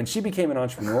 So when she became an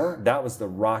entrepreneur, that was the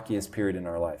rockiest period in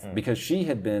our life because she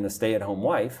had been a stay-at-home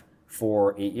wife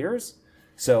for 8 years.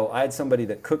 So I had somebody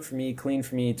that cooked for me, cleaned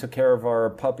for me, took care of our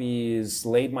puppies,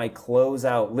 laid my clothes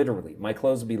out, literally. My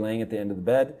clothes would be laying at the end of the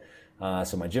bed.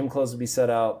 So my gym clothes would be set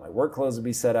out, my work clothes would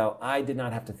be set out. I did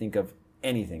not have to think of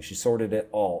anything. She sorted it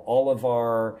all. All of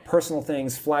our personal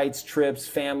things, flights, trips,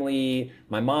 family.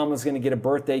 My mom was going to get a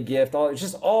birthday gift. It's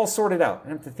just all sorted out. I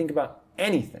didn't have to think about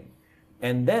anything.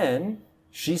 And then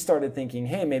she started thinking,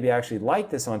 hey, maybe I actually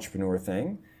like this entrepreneur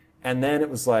thing. And then it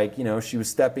was like, she was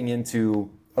stepping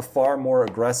into a far more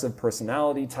aggressive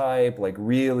personality type,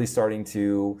 really starting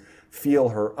to feel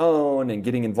her own and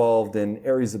getting involved in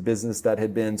areas of business that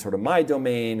had been sort of my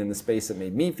domain and the space that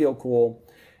made me feel cool.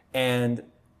 And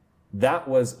that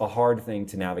was a hard thing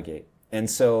to navigate. And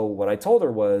so what I told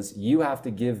her was, you have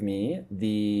to give me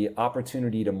the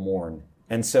opportunity to mourn.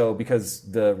 And so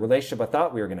because the relationship I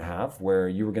thought we were going to have, where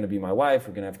you were going to be my wife,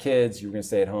 we're going to have kids, you were going to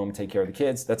stay at home, take care of the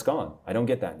kids, that's gone. I don't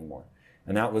get that anymore.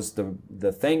 And that was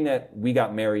the thing that we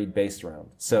got married based around.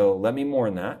 So let me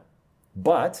mourn that.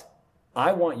 But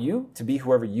I want you to be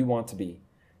whoever you want to be.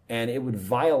 And it would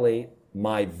violate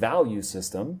my value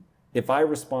system if I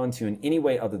respond to you in any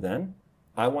way other than,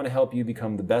 I want to help you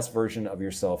become the best version of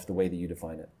yourself the way that you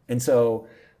define it. And so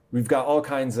we've got all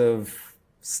kinds of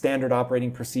standard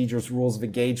operating procedures, rules of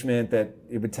engagement that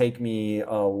it would take me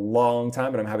a long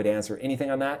time, but I'm happy to answer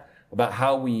anything on that, about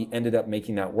how we ended up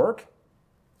making that work,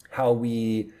 how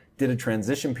we did a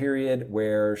transition period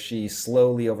where she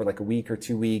slowly, over a week or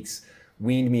 2 weeks,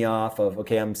 weaned me off of,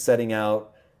 okay, I'm setting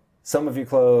out some of your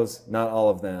clothes, not all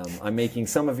of them. I'm making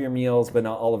some of your meals, but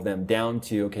not all of them, down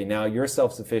to, okay, now you're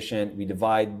self-sufficient. We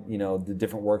divide, the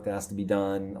different work that has to be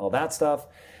done, all that stuff.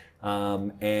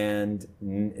 And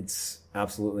it's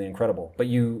absolutely incredible. But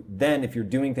if you're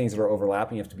doing things that are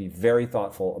overlapping, you have to be very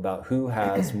thoughtful about who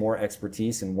has more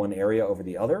expertise in one area over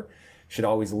the other. You should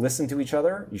always listen to each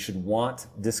other. You should want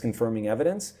disconfirming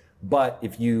evidence. But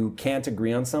if you can't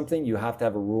agree on something, you have to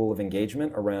have a rule of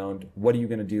engagement around what are you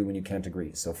going to do when you can't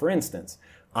agree. So for instance,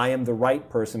 I am the right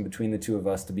person between the two of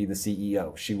us to be the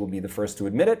CEO. She will be the first to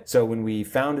admit it. So when we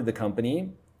founded the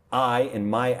company, I, in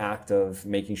my act of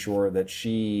making sure that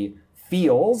she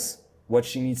feels what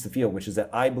she needs to feel, which is that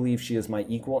I believe she is my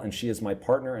equal and she is my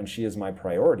partner and she is my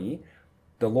priority,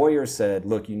 the lawyer said,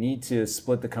 look, you need to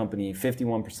split the company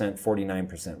 51%,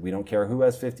 49%. We don't care who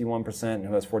has 51% and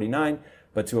who has 49%,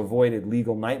 but to avoid a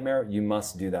legal nightmare, you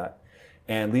must do that.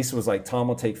 And Lisa was like, Tom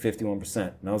will take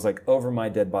 51%. And I was like, over my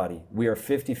dead body. We are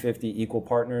 50-50 equal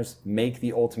partners. Make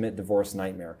the ultimate divorce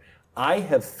nightmare. I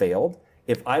have failed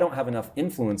if I don't have enough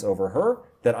influence over her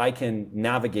that I can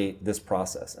navigate this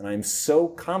process. And I'm so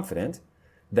confident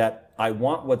that I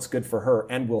want what's good for her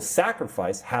and will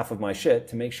sacrifice half of my shit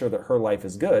to make sure that her life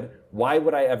is good. Why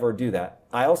would I ever do that?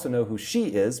 I also know who she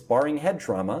is, barring head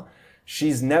trauma.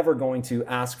 She's never going to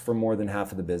ask for more than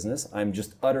half of the business. I'm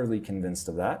just utterly convinced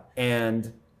of that.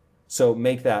 And so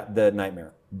make that the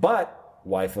nightmare. But,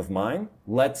 wife of mine,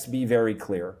 let's be very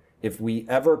clear. If we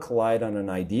ever collide on an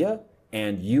idea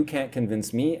and you can't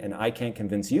convince me and I can't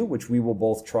convince you, which we will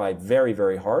both try very,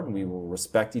 very hard, and we will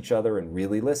respect each other and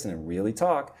really listen and really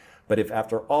talk. But if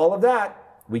after all of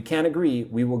that we can't agree,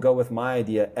 we will go with my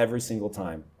idea every single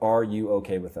time. Are you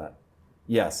okay with that?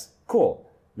 Yes. Cool.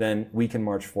 Then we can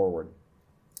march forward.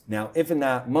 Now, if in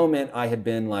that moment I had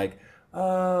been like,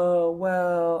 oh,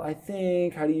 well, I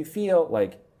think, how do you feel?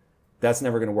 Like, that's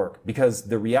never going to work, because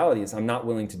the reality is I'm not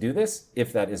willing to do this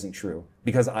if that isn't true,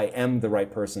 because I am the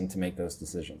right person to make those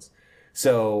decisions.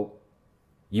 So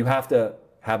you have to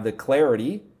have the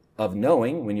clarity of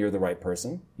knowing when you're the right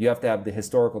person. You have to have the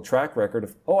historical track record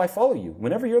of, oh, I follow you.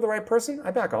 Whenever you're the right person,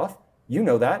 I back off. You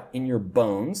know that in your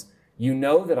bones. You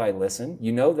know that I listen.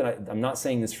 You know that I'm not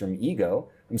saying this from ego.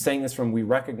 I'm saying this from we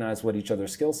recognize what each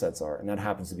other's skill sets are, and that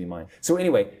happens to be mine. So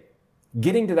anyway,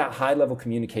 getting to that high level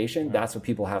communication, that's what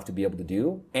people have to be able to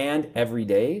do. And every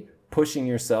day, pushing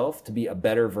yourself to be a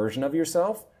better version of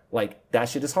yourself, like that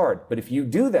shit is hard. But if you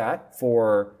do that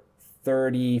for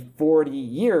 30, 40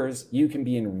 years, you can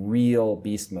be in real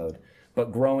beast mode.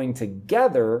 But growing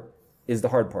together is the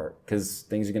hard part, because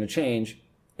things are going to change.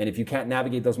 And if you can't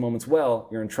navigate those moments well,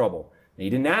 you're in trouble. Now, you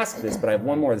didn't ask this, but I have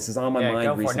one more. This is on my mind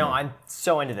go for recently. it. No, I'm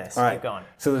so into this. All right. Keep going.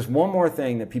 So there's one more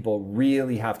thing that people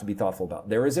really have to be thoughtful about.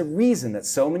 There is a reason that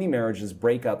so many marriages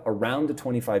break up around the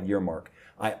 25-year mark.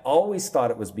 I always thought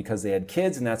it was because they had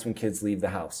kids, and that's when kids leave the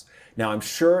house. Now, I'm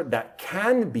sure that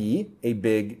can be a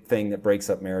big thing that breaks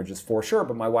up marriages for sure,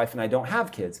 but my wife and I don't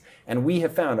have kids. And we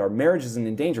have found our marriage isn't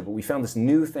in danger, but we found this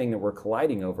new thing that we're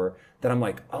colliding over that I'm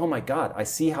like, oh my God, I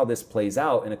see how this plays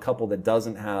out in a couple that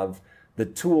doesn't have the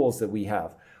tools that we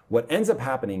have. What ends up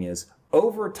happening is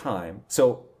over time,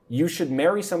 so you should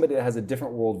marry somebody that has a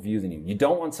different worldview than you. You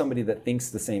don't want somebody that thinks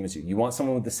the same as you. You want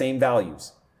someone with the same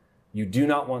values. You do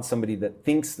not want somebody that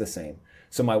thinks the same.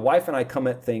 So my wife and I come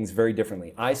at things very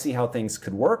differently. I see how things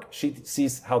could work. She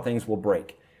sees how things will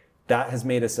break. That has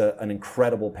made us an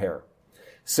incredible pair.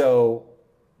 So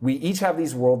we each have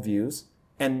these worldviews,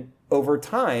 and over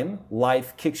time,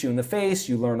 life kicks you in the face,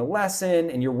 you learn a lesson,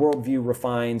 and your worldview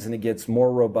refines and it gets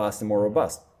more robust and more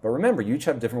robust. But remember, you each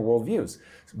have different worldviews,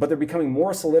 but they're becoming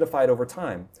more solidified over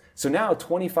time. So now,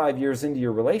 25 years into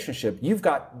your relationship, you've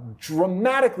got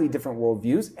dramatically different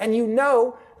worldviews, and you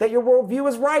know that your worldview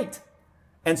is right.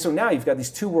 And so now you've got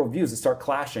these two worldviews that start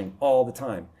clashing all the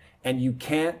time, and you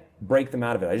can't break them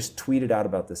out of it. I just tweeted out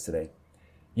about this today.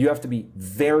 You have to be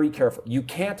very careful. You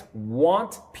can't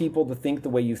want people to think the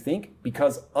way you think,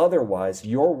 because otherwise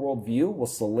your worldview will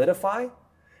solidify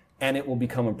and it will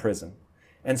become a prison.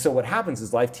 And so what happens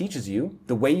is life teaches you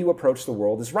the way you approach the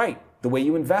world is right. The way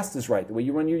you invest is right. The way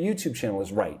you run your YouTube channel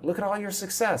is right. Look at all your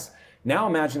success. Now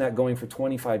imagine that going for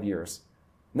 25 years.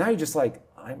 Now you're just like,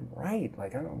 I'm right.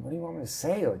 Like, I don't know, what do you want me to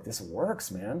say? Like, this works,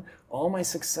 man. All my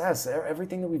success,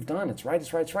 everything that we've done, it's right,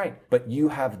 it's right, it's right. But you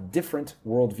have different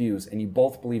worldviews and you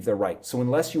both believe they're right. So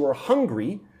unless you are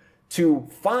hungry to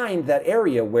find that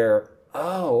area where,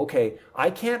 oh, okay, I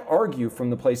can't argue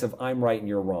from the place of I'm right and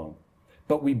you're wrong.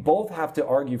 But we both have to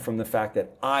argue from the fact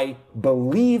that I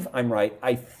believe I'm right,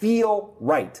 I feel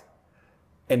right.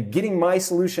 And getting my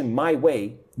solution my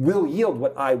way will yield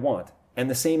what I want. And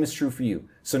the same is true for you.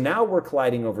 So now we're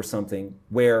colliding over something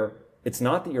where it's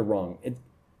not that you're wrong.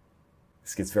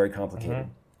 This gets very complicated.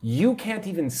 Mm-hmm. You can't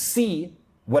even see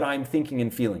what I'm thinking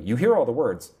and feeling. You hear all the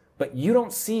words, but you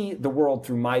don't see the world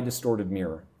through my distorted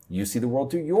mirror. You see the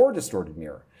world through your distorted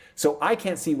mirror. So I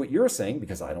can't see what you're saying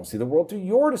because I don't see the world through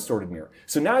your distorted mirror.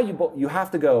 So now you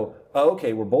have to go, oh,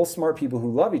 okay, we're both smart people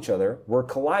who love each other. We're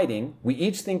colliding. We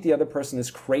each think the other person is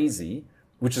crazy,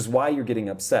 which is why you're getting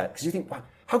upset. Because you think, wow,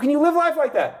 how can you live life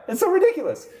like that? It's so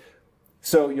ridiculous.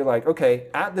 So you're like, okay,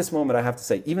 at this moment I have to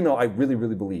say, even though I really,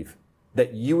 really believe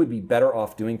that you would be better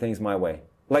off doing things my way.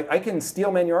 Like, I can steel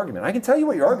man your argument. I can tell you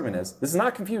what your argument is. This is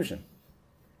not confusion.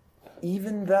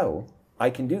 Even though I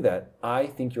can do that. I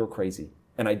think you're crazy,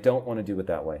 and I don't want to do it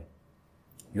that way.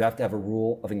 You have to have a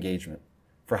rule of engagement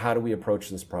for how do we approach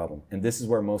this problem. And this is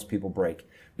where most people break.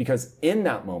 Because in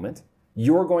that moment,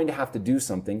 you're going to have to do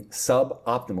something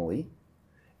suboptimally,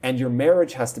 and your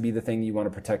marriage has to be the thing you want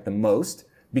to protect the most,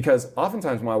 because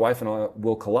oftentimes my wife and I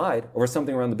will collide over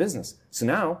something around the business. So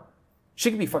now, she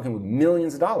could be fucking with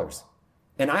millions of dollars.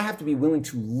 And I have to be willing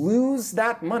to lose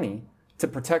that money to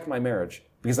protect my marriage,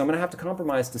 because I'm going to have to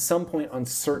compromise to some point on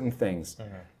certain things. It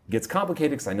gets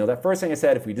complicated because I know that first thing I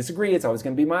said, if we disagree, it's always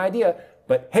going to be my idea.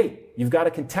 But hey, you've got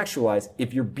to contextualize.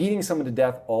 If you're beating someone to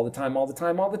death all the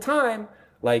time,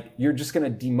 like, you're just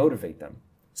going to demotivate them.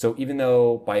 So even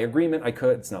though by agreement I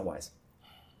could, it's not wise.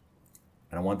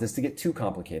 I don't want this to get too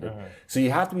complicated. So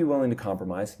you have to be willing to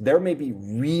compromise. There may be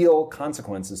real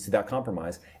consequences to that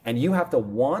compromise, and you have to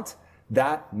want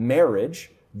that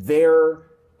marriage, their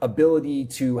ability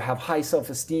to have high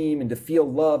self-esteem and to feel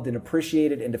loved and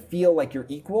appreciated and to feel like you're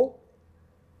equal.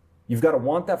 You've got to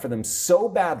want that for them so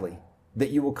badly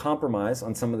that you will compromise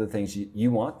on some of the things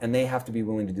you want, and they have to be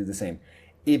willing to do the same.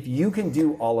 If you can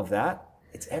do all of that,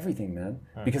 it's everything, man.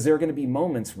 Because there are going to be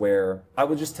moments where, I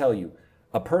will just tell you,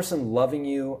 a person loving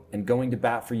you and going to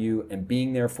bat for you and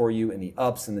being there for you in the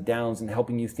ups and the downs and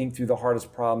helping you think through the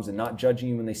hardest problems and not judging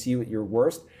you when they see you at your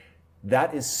worst,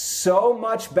 that is so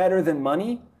much better than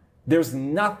money. There's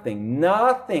nothing,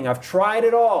 I've tried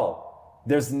it all.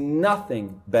 There's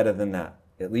nothing better than that,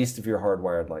 at least if you're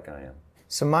hardwired like I am.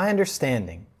 So my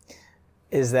understanding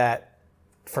is that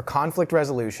for conflict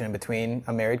resolution between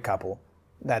a married couple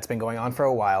that's been going on for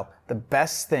a while, the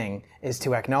best thing is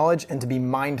to acknowledge and to be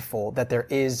mindful that there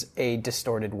is a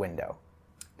distorted window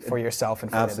for yourself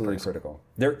and for the other person. Absolutely critical.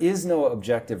 There is no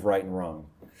objective right and wrong,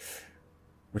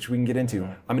 which we can get into.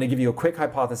 I'm going to give you a quick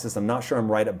hypothesis. I'm not sure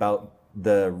I'm right about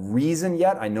the reason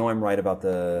yet. I know I'm right about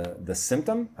the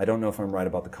symptom. I don't know if I'm right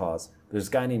about the cause. There's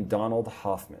a guy named Donald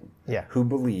Hoffman who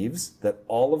believes that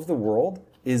all of the world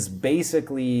is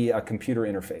basically a computer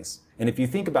interface. And if you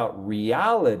think about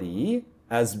reality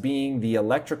as being the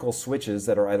electrical switches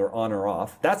that are either on or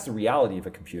off, that's the reality of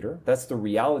a computer. That's the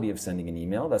reality of sending an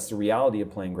email. That's the reality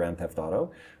of playing Grand Theft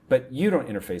Auto. But you don't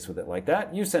interface with it like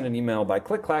that. You send an email by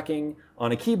click-clacking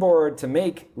on a keyboard to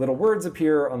make little words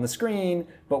appear on the screen.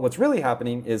 But what's really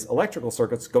happening is electrical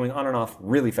circuits going on and off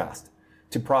really fast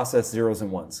to process zeros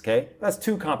and ones, okay? That's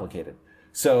too complicated.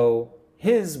 So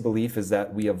his belief is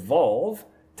that we evolve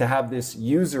to have this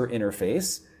user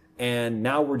interface, and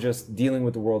now we're just dealing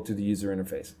with the world through the user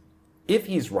interface. If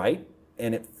he's right,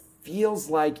 and it feels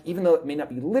like, even though it may not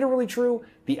be literally true,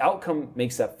 the outcome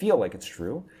makes that feel like it's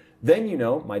true, then you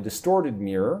know my distorted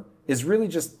mirror is really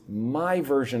just my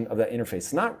version of that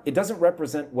interface. It doesn't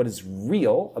represent what is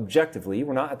real objectively.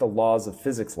 We're not at the laws of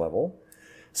physics level.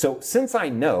 So since I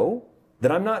know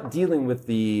that I'm not dealing with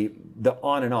the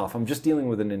on and off, I'm just dealing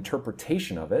with an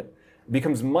interpretation of it, it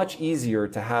becomes much easier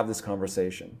to have this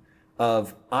conversation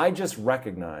of, I just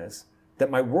recognize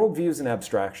that my worldview is an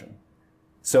abstraction.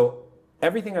 So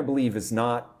everything I believe it's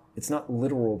not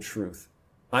literal truth.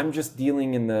 I'm just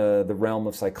dealing in the realm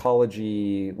of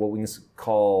psychology, what we can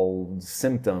call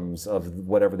symptoms of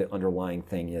whatever the underlying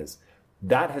thing is.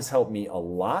 That has helped me a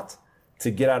lot to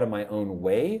get out of my own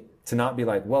way, to not be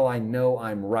like, well, I know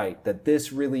I'm right, that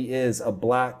this really is a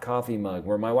black coffee mug,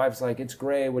 where my wife's like, it's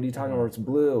gray, what are you talking about, it's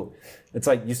blue. It's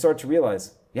like, you start to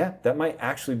realize, yeah, that might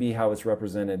actually be how it's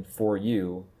represented for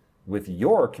you with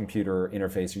your computer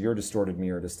interface or your distorted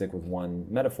mirror, to stick with one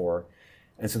metaphor.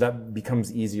 And so that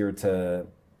becomes easier to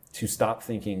stop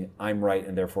thinking I'm right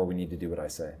and therefore we need to do what I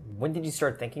say. When did you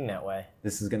start thinking that way?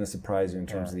 This is going to surprise you in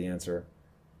terms of the answer.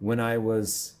 When I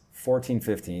was 14,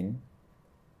 15,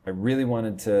 I really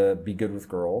wanted to be good with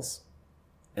girls,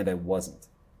 and I wasn't.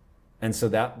 And so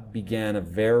that began a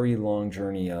very long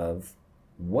journey of,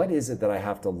 what is it that I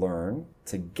have to learn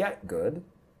to get good?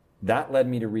 That led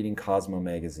me to reading Cosmo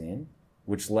magazine,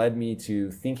 which led me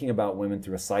to thinking about women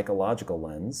through a psychological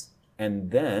lens. And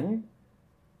then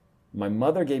my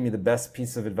mother gave me the best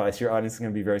piece of advice. Your audience is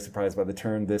going to be very surprised by the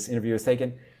turn this interview has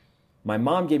taken. My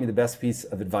mom gave me the best piece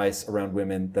of advice around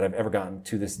women that I've ever gotten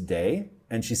to this day.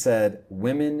 And she said,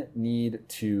 women need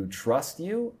to trust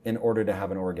you in order to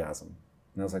have an orgasm.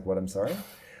 And I was like, what, I'm sorry?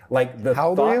 Like the How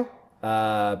old were you?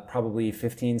 Probably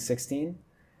 15, 16.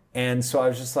 And so I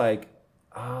was just like,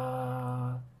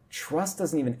 trust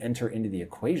doesn't even enter into the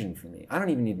equation for me. I don't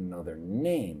even need to know their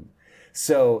name.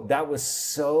 So that was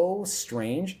so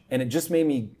strange. And it just made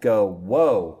me go,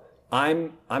 whoa,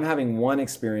 I'm having one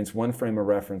experience, one frame of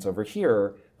reference over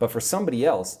here, but for somebody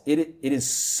else, it is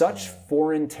such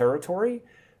foreign territory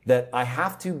that I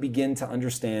have to begin to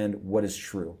understand what is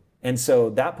true. And so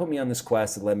that put me on this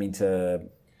quest that led me to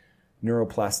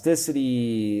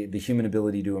neuroplasticity, the human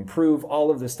ability to improve. All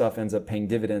of this stuff ends up paying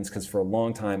dividends because for a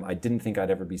long time, I didn't think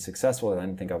I'd ever be successful. I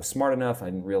didn't think I was smart enough. I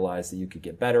didn't realize that you could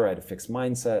get better. I had a fixed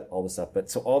mindset, all this stuff. But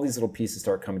so all these little pieces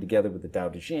start coming together with the Tao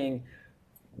Te Ching.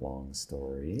 Long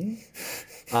story.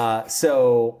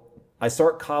 So I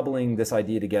start cobbling this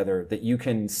idea together that you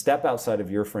can step outside of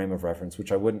your frame of reference,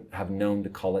 which I wouldn't have known to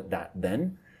call it that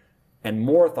then, and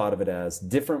more thought of it as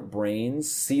different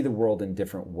brains see the world in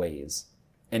different ways.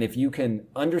 And if you can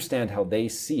understand how they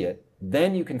see it,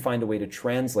 then you can find a way to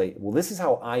translate, well, this is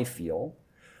how I feel,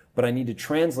 but I need to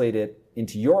translate it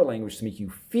into your language to make you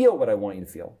feel what I want you to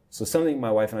feel. So something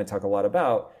my wife and I talk a lot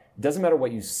about, it doesn't matter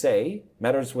what you say, it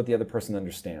matters what the other person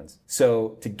understands.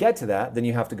 So to get to that, then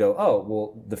you have to go, oh,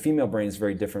 well, the female brain is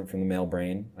very different from the male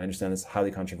brain. I understand it's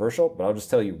highly controversial, but I'll just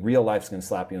tell you, real life's going to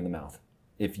slap you in the mouth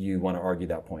if you want to argue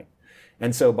that point.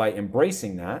 And so by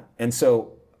embracing that, and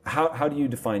so how do you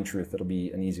define truth? That'll be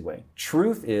an easy way.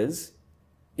 Truth is,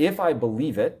 if I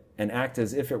believe it and act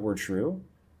as if it were true,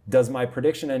 does my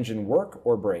prediction engine work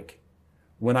or break?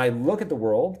 When I look at the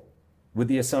world with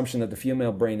the assumption that the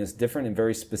female brain is different in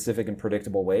very specific and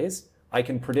predictable ways, I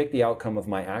can predict the outcome of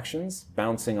my actions,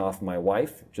 bouncing off my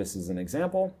wife, just as an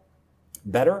example,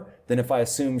 better than if I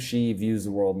assume she views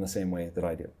the world in the same way that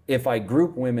I do. If I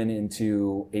group women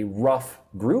into a rough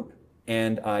group,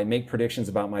 and I make predictions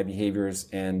about my behaviors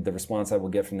and the response I will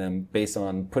get from them based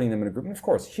on putting them in a group. And of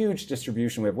course, huge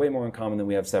distribution. We have way more in common than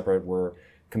we have separate. We're,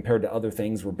 compared to other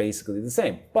things, we're basically the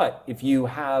same. But if you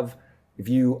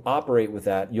operate with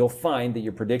that, you'll find that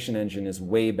your prediction engine is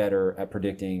way better at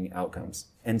predicting outcomes.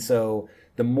 And so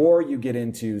the more you get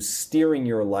into steering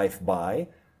your life by,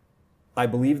 I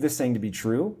believe this thing to be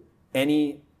true.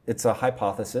 It's a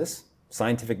hypothesis.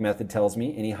 Scientific method tells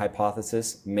me any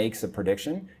hypothesis makes a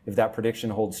prediction. If that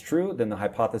prediction holds true, then the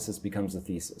hypothesis becomes a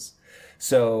thesis.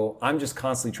 So I'm just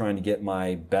constantly trying to get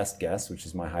my best guess, which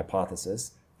is my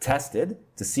hypothesis, tested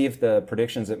to see if the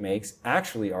predictions it makes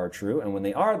actually are true. And when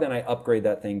they are, then I upgrade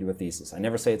that thing to a thesis. I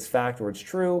never say it's fact or it's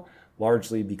true,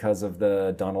 largely because of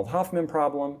the Donald Hoffman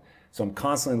problem. So I'm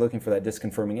constantly looking for that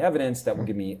disconfirming evidence that will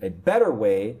give me a better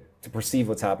way to perceive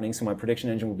what's happening. So my prediction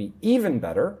engine will be even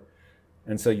better.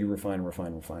 And so you refine.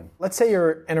 Let's say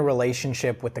you're in a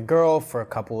relationship with the girl for a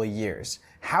couple of years.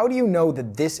 How do you know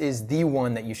that this is the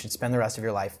one that you should spend the rest of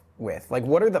your life with? Like,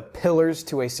 what are the pillars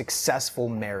to a successful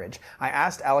marriage? I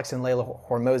asked Alex and Layla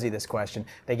Hormozi this question.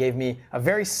 They gave me a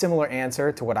very similar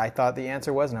answer to what I thought the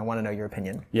answer was, and I want to know your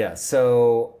opinion. Yeah,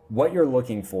 so what you're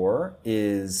looking for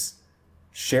is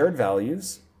shared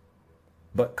values,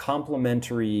 but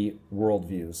complementary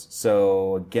worldviews.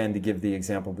 So again, to give the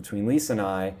example between Lisa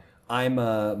and I'm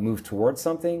a move towards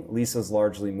something. Lisa's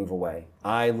largely move away.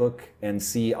 I look and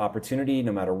see opportunity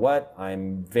no matter what.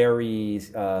 I'm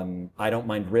I don't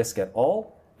mind risk at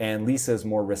all. And Lisa is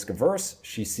more risk averse.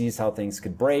 She sees how things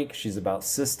could break. She's about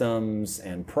systems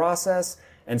and process.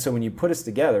 And so when you put us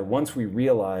together, once we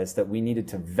realized that we needed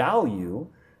to value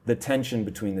the tension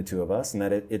between the two of us and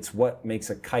that it's what makes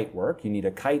a kite work, you need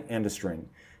a kite and a string.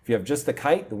 If you have just the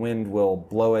kite, the wind will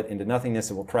blow it into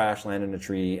nothingness. It will crash, land in a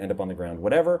tree, end up on the ground,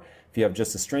 whatever. If you have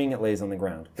just a string, it lays on the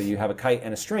ground. But you have a kite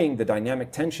and a string, the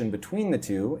dynamic tension between the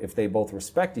two, if they both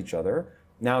respect each other,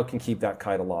 now it can keep that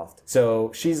kite aloft.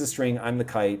 So she's the string, I'm the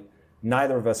kite.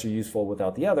 Neither of us are useful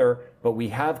without the other, but we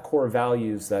have core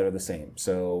values that are the same.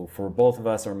 So for both of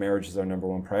us, our marriage is our number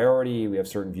one priority. We have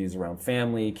certain views around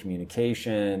family,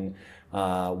 communication,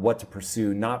 what to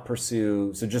pursue, not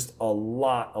pursue. So just a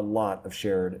lot of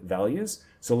shared values.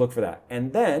 So look for that.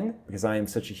 And then, because I am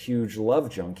such a huge love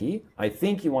junkie, I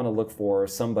think you want to look for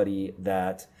somebody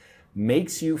that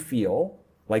makes you feel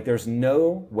like there's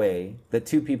no way that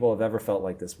two people have ever felt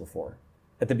like this before.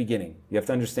 At the beginning, you have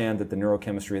to understand that the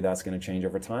neurochemistry of that's going to change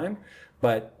over time.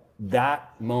 But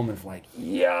that moment of like,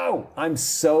 yo, I'm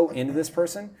so into this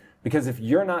person, because if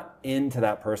you're not into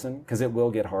that person, because it will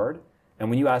get hard, and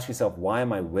when you ask yourself, why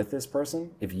am I with this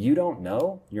person? If you don't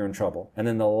know, you're in trouble. And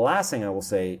then the last thing I will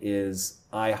say is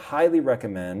I highly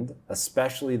recommend,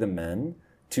 especially the men,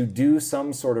 to do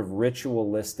some sort of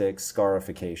ritualistic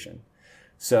scarification.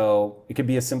 So it could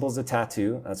be as simple as a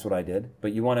tattoo. That's what I did.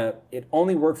 But it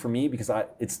only worked for me because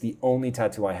it's the only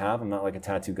tattoo I have. I'm not like a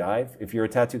tattoo guy. If you're a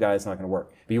tattoo guy, it's not going to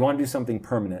work. But you want to do something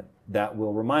permanent that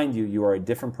will remind you are a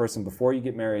different person before you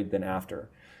get married than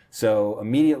after. So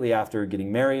immediately after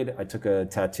getting married, I took a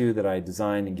tattoo that I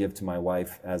designed and give to my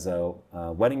wife as a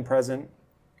wedding present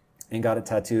and got it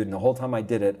tattooed. And the whole time I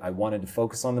did it, I wanted to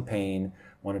focus on the pain,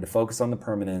 wanted to focus on the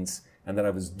permanence, and that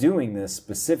I was doing this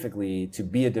specifically to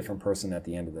be a different person at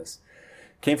the end of this.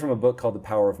 came from a book called The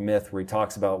Power of Myth, where he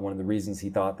talks about one of the reasons he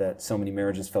thought that so many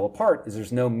marriages fell apart is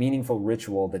there's no meaningful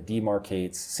ritual that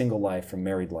demarcates single life from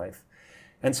married life.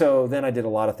 And so then I did a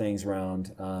lot of things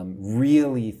around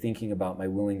really thinking about my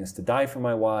willingness to die for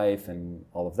my wife and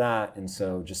all of that. And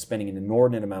so just spending an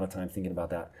inordinate amount of time thinking about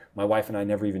that. My wife and I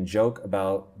never even joke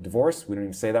about divorce. We don't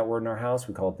even say that word in our house.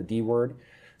 We call it the D word.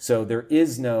 So there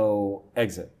is no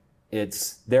exit.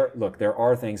 It's there. Look, there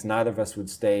are things, neither of us would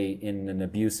stay in an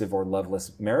abusive or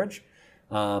loveless marriage.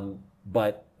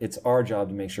 But it's our job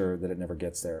to make sure that it never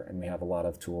gets there. And we have a lot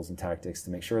of tools and tactics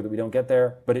to make sure that we don't get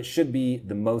there. But it should be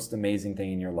the most amazing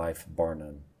thing in your life, bar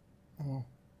none.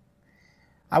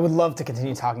 I would love to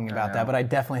continue talking about that, but I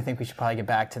definitely think we should probably get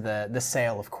back to the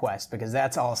sale of Quest, because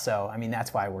that's also, I mean,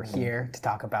 that's why we're here, to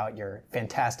talk about your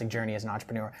fantastic journey as an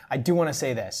entrepreneur. I do want to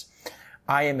say this.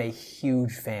 I am a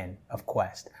huge fan of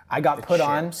Quest. I got put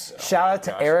on. Shout out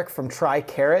to Eric from Try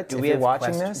Carrot. If you're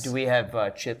watching this, do we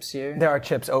have chips here? there are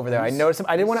chips over there. I noticed them.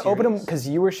 I didn't want to open them because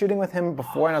you were shooting with him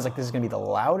before, and I was like, this is going to be the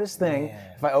loudest thing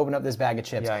if I open up this bag of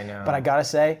chips. Yeah, I know. But I gotta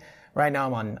say, right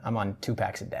now I'm on 2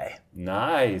 packs a day.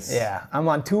 Nice. Yeah, I'm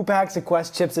on 2 packs of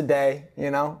Quest chips a day.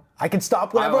 You know, I can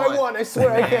stop whenever I want. I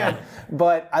swear I can.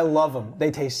 But I love them.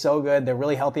 They taste so good. They're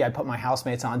really healthy. I put my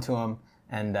housemates onto them.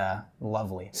 And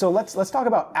lovely. So let's talk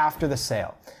about after the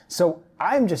sale. So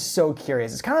I'm just so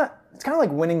curious. It's kind of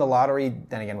like winning the lottery,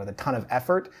 then again with a ton of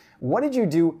effort. What did you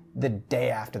do the day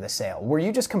after the sale? Were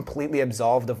you just completely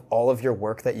absolved of all of your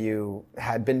work that you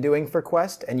had been doing for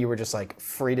Quest, and you were just like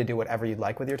free to do whatever you'd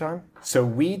like with your time? So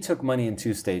we took money in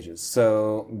 2 stages.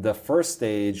 So the first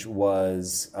stage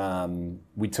was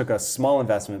we took a small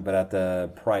investment, but at the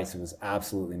price it was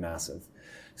absolutely massive.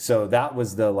 So that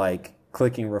was the like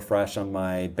clicking refresh on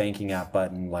my banking app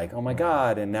button, like, oh my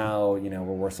God, and now, you know,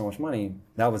 we're worth so much money.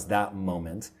 That was that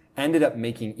moment. Ended up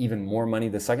making even more money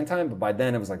the second time, but by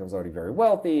then it was like I was already very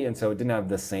wealthy, and so it didn't have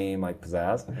the same like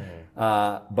pizzazz.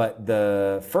 But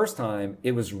the first time,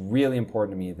 it was really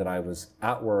important to me that I was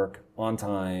at work, on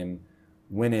time,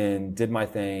 went in, did my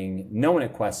thing. No one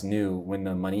at Quest knew when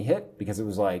the money hit, because it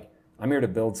was like, I'm here to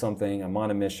build something, I'm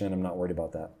on a mission, I'm not worried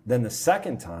about that. Then the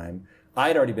second time, I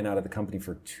had already been out of the company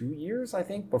for 2 years, I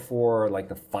think, before like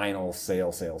the final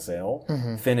sale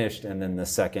finished, and then the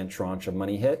second tranche of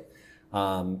money hit.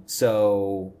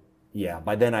 So yeah,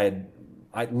 by then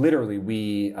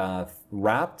we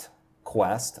wrapped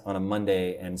Quest on a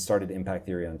Monday and started Impact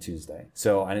Theory on Tuesday.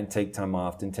 So I didn't take time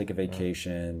off, didn't take a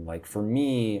vacation. Like for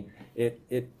me,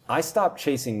 I stopped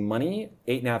chasing money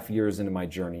 8.5 years into my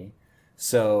journey.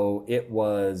 So it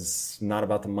was not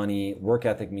about the money. Work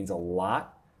ethic means a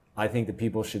lot. I think that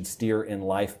people should steer in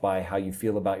life by how you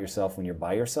feel about yourself when you're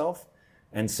by yourself.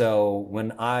 And so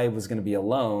when I was going to be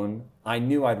alone, I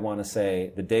knew I'd want to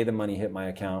say, the day the money hit my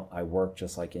account, I worked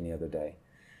just like any other day.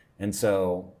 And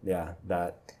so, yeah,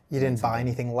 that... You didn't buy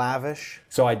anything lavish?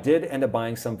 So I did end up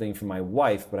buying something for my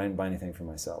wife, but I didn't buy anything for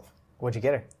myself. What'd you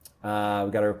get her?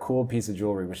 We got her a cool piece of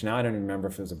jewelry, which now I don't even remember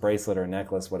if it was a bracelet or a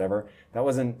necklace, whatever. That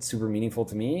wasn't super meaningful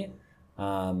to me.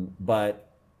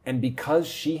 And because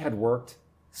she had worked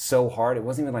so hard, it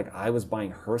wasn't even like I was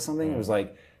buying her something. It was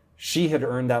like she had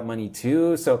earned that money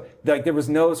too. So like there was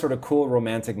no sort of cool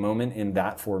romantic moment in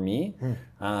that for me.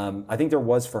 I think there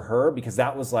was for her, because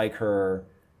that was like her,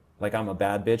 like I'm a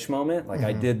bad bitch moment. Like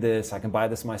I did this, I can buy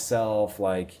this myself.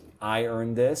 Like I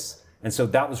earned this. And so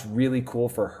that was really cool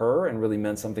for her and really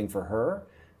meant something for her.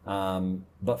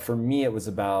 But for me, it was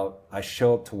about, I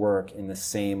show up to work in the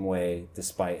same way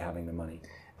despite having the money.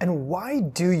 And why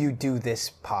do you do this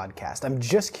podcast? I'm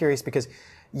just curious, because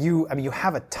you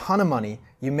have a ton of money.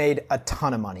 You made a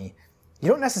ton of money. You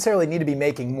don't necessarily need to be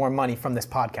making more money from this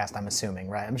podcast, I'm assuming,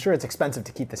 right? I'm sure it's expensive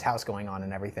to keep this house going on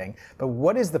and everything. But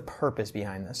what is the purpose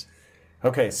behind this?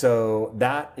 Okay, so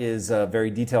that is a very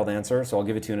detailed answer. So I'll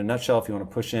give it to you in a nutshell if you want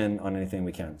to push in on anything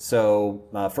we can. So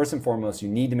first and foremost, you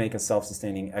need to make a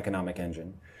self-sustaining economic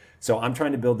engine. So I'm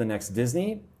trying to build the next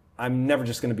Disney. I'm never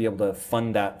just going to be able to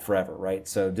fund that forever, right?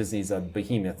 So Disney's a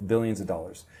behemoth, billions of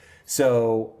dollars.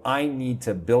 So I need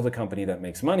to build a company that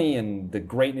makes money, and the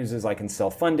great news is I can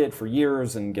self-fund it for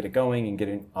years and get it going and get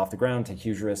it off the ground, take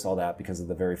huge risks, all that, because of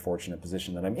the very fortunate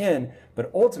position that I'm in.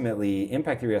 But ultimately,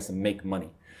 Impact Theory has to make money.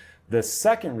 The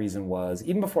second reason was,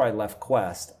 even before I left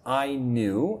Quest, I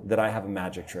knew that I have a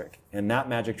magic trick. And that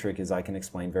magic trick is I can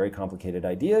explain very complicated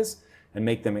ideas and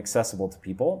make them accessible to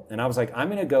people. And I was like, I'm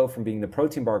going to go from being the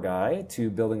protein bar guy to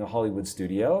building a Hollywood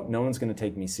studio. No one's going to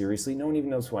take me seriously. No one even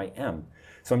knows who I am.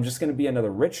 So I'm just going to be another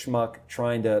rich schmuck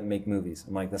trying to make movies.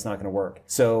 I'm like, that's not going to work.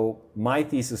 So my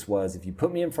thesis was, if you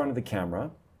put me in front of the camera,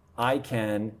 I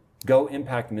can go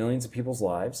impact millions of people's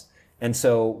lives. And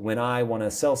so when I want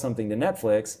to sell something to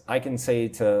Netflix, I can say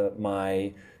to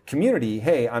my community,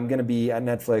 hey, I'm going to be at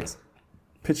Netflix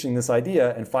pitching this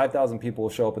idea, and 5,000 people will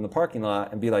show up in the parking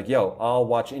lot and be like, yo, I'll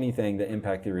watch anything that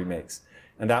Impact Theory makes.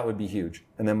 And that would be huge.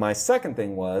 And then my second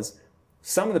thing was,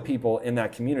 some of the people in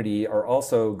that community are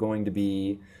also going to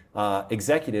be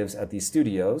executives at these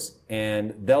studios,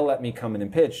 and they'll let me come in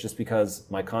and pitch just because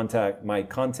my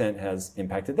content has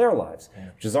impacted their lives,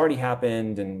 which has already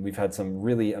happened, and we've had some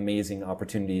really amazing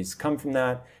opportunities come from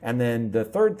that. And then the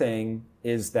third thing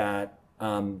is that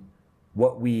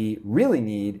what we really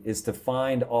need is to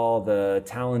find all the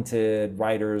talented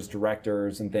writers,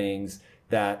 directors, and things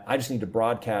that I just need to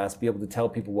broadcast, be able to tell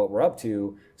people what we're up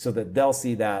to so that they'll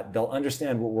see that, they'll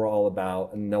understand what we're all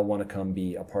about, and they'll want to come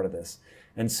be a part of this.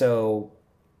 And so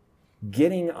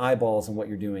getting eyeballs on what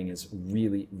you're doing is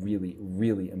really, really,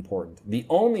 really important. The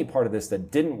only part of this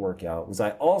that didn't work out was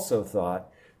I also thought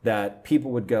that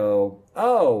people would go,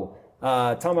 oh,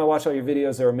 Tom, I watched all your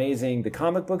videos, they're amazing. The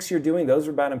comic books you're doing, those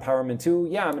are about empowerment too.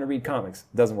 Yeah, I'm going to read comics.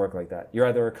 It doesn't work like that. You're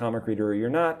either a comic reader or you're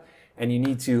not. And you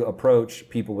need to approach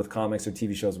people with comics or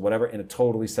TV shows, whatever, in a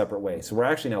totally separate way. So we're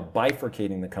actually now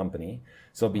bifurcating the company.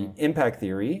 So it'll be Impact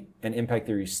Theory and Impact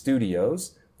Theory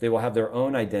Studios. They will have their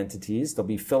own identities. They'll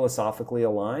be philosophically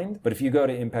aligned. But if you go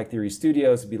to Impact Theory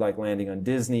Studios, it'd be like landing on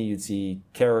Disney. You'd see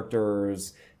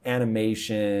characters,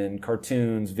 animation,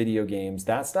 cartoons, video games,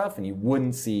 that stuff. And you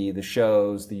wouldn't see the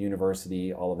shows, the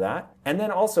university, all of that. And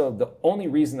then also, the only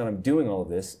reason that I'm doing all of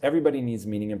this, everybody needs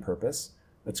meaning and purpose.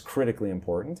 That's critically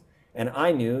important. And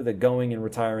I knew that going and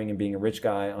retiring and being a rich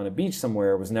guy on a beach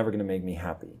somewhere was never going to make me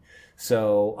happy.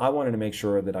 So I wanted to make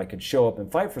sure that I could show up and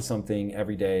fight for something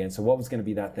every day. And so what was going to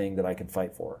be that thing that I could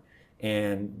fight for?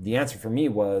 And the answer for me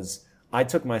was, I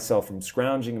took myself from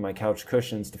scrounging in my couch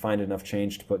cushions to find enough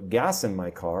change to put gas in my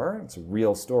car. It's a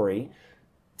real story.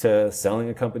 To selling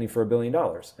a company for $1 billion.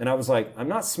 And I was like, I'm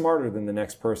not smarter than the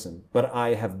next person, but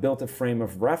I have built a frame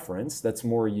of reference that's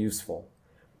more useful.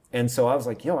 And so I was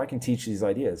like, yo, I can teach these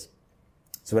ideas.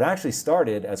 So it actually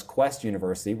started as Quest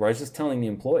University, where I was just telling the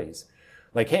employees,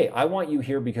 like, hey, I want you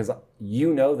here because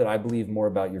you know that I believe more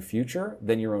about your future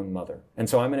than your own mother. And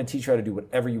so I'm going to teach you how to do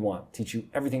whatever you want, teach you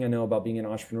everything I know about being an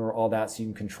entrepreneur, all that, so you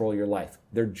can control your life.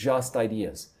 They're just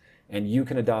ideas, and you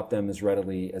can adopt them as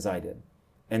readily as I did.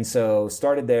 And so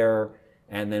started there.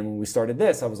 And then when we started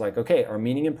this, I was like, okay, our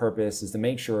meaning and purpose is to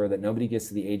make sure that nobody gets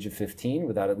to the age of 15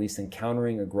 without at least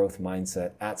encountering a growth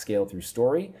mindset at scale through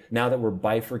story. Now that we're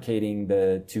bifurcating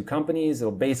the two companies,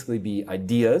 it'll basically be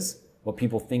ideas, what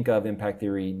people think of Impact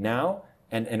Theory now,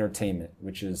 and entertainment,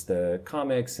 which is the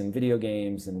comics and video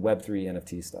games and Web3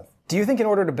 NFT stuff. Do you think in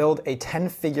order to build a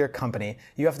 10-figure company,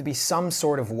 you have to be some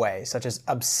sort of way, such as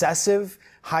obsessive,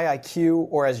 high IQ,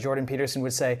 or as Jordan Peterson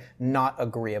would say, not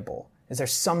agreeable? Is there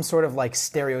some sort of like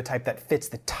stereotype that fits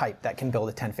the type that can build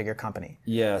a 10-figure company?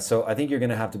 Yeah, so I think you're going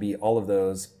to have to be all of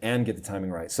those and get the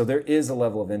timing right. So there is a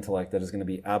level of intellect that is going to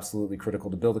be absolutely critical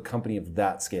to build a company of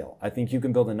that scale. I think you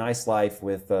can build a nice life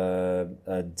with a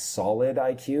solid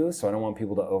IQ, so I don't want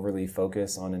people to overly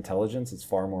focus on intelligence. It's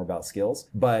far more about skills.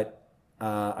 But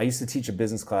I used to teach a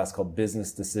business class called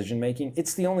Business Decision Making.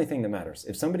 It's the only thing that matters.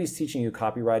 If somebody's teaching you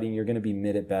copywriting, you're going to be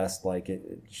mid at best. Like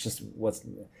it's just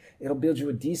it'll build you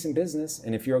a decent business.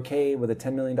 And if you're okay with a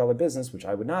 $10 million business, which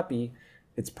I would not be,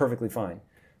 it's perfectly fine.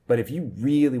 But if you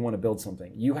really want to build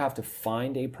something, you have to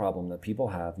find a problem that people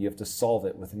have. You have to solve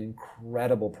it with an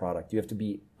incredible product. You have to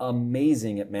be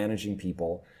amazing at managing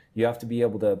people. You have to be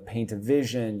able to paint a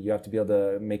vision. You have to be able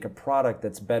to make a product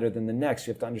that's better than the next.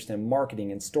 You have to understand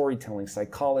marketing and storytelling,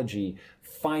 psychology,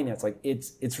 finance. Like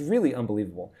it's really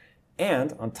unbelievable.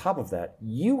 And on top of that,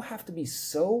 you have to be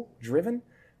so driven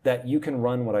that you can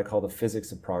run what I call the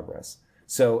physics of progress.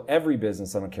 So every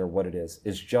business, I don't care what it is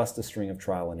just a string of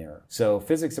trial and error. So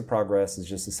physics of progress is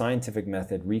just a scientific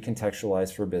method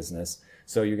recontextualized for business.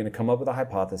 So you're going to come up with a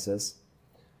hypothesis.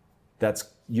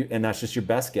 And that's just your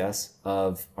best guess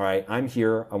of, all right, I'm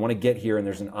here, I want to get here, and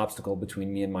there's an obstacle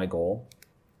between me and my goal.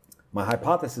 My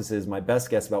hypothesis is my best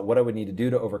guess about what I would need to do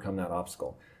to overcome that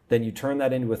obstacle. Then you turn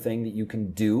that into a thing that you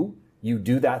can do. You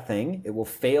do that thing. It will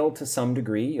fail to some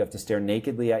degree. You have to stare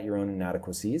nakedly at your own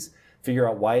inadequacies, figure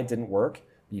out why it didn't work,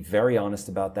 be very honest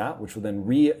about that, which will then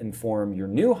re-inform your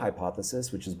new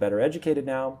hypothesis, which is better educated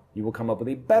now. You will come up with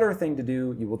a better thing to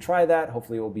do. You will try that.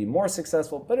 Hopefully it will be more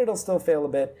successful, but it'll still fail a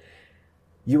bit.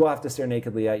 You will have to stare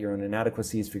nakedly at your own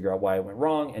inadequacies, figure out why it went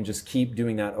wrong, and just keep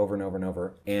doing that over and over and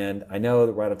over. And I know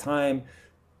that we're out of time.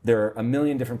 There are a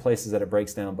million different places that it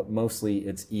breaks down, but mostly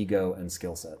it's ego and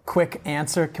skill set. Quick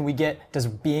answer, does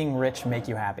being rich make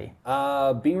you happy?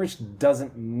 Being rich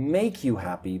doesn't make you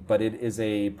happy, but it is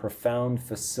a profound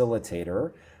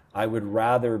facilitator I would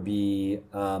rather be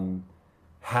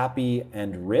happy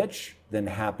and rich than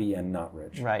happy and not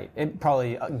rich. Right. It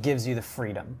probably gives you the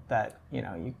freedom that,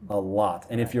 you... A lot.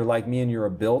 And if you're like me and you're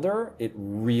a builder, it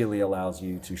really allows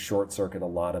you to short circuit a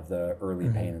lot of the early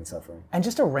pain and suffering. And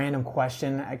just a random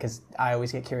question, because I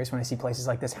always get curious when I see places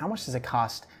like this. How much does it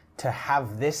cost to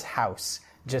have this house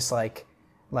just like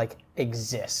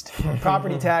exist?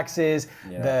 Property taxes,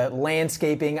 the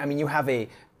landscaping. I mean, you have a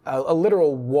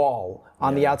literal wall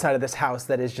on the outside of this house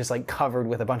that is just like covered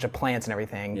with a bunch of plants and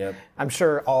everything. Yep. I'm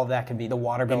sure all of that could be the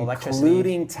water bill, electricity.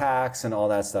 Including tax and all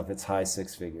that stuff, it's high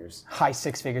six figures. High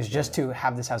six figures just to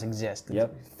have this house exist.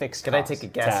 Yep. Fixed Could I costs. take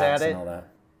a guess Tax at it? and all that.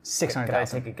 Could I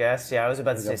take a guess? Yeah, I was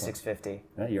about to say 650.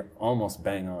 Yeah, you're almost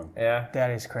bang on. Yeah. That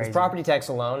is crazy. Property tax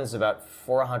alone is about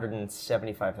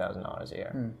 $475,000 a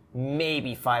year.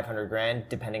 Maybe 500 grand,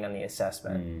 depending on the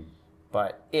assessment.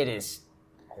 But it is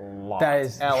a lot. That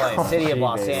is LA, City of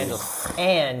Los Angeles.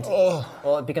 And,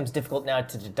 well, it becomes difficult now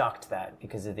to deduct that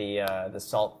because of the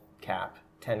salt cap,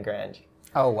 10 grand.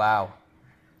 Oh, wow.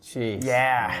 Jeez.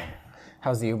 Yeah.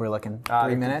 How's the Uber looking?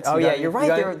 3 minutes? Oh, You yeah, got- you're you right.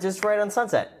 got They're just right on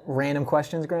Sunset. Random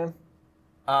questions, Graham?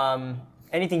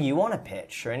 Anything you want to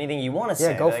pitch or anything you want to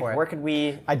say? go for it. Where could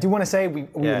we... I do want to say we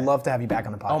would love to have you back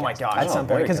on the podcast. Oh my gosh. At some point.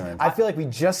 very Because kind. I feel like we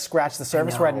just scratched the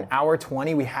surface. We're at an know. hour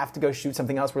 20. We have to go shoot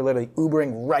something else. We're literally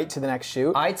Ubering right to the next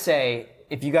shoot. I'd say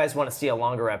if you guys want to see a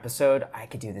longer episode, I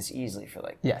could do this easily for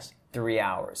like Yes. 3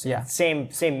 hours. Yeah. Same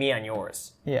me on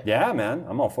yours. Yeah, man,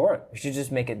 I'm all for it. We should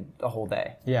just make it a whole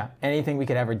day. Yeah. Anything we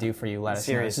could ever do for you, let us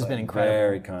know. This has Seriously. been incredible.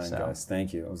 Very kind, guys.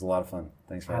 Thank you. It was a lot of fun.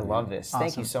 Thanks for I having love me. this.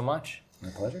 Thank you so much. My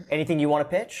pleasure. Anything you want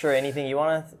to pitch or anything you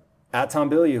want to... At Tom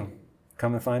Bilyeu,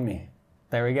 come and find me.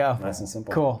 There we go. Nice and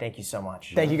simple. Cool. Thank you so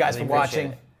much. Thank you guys Really for watching.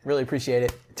 appreciate it. Really appreciate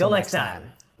it. Till next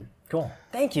time. Cool.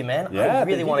 Thank you, man. Yeah, I thank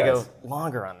really you want to guys. go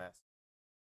longer on this.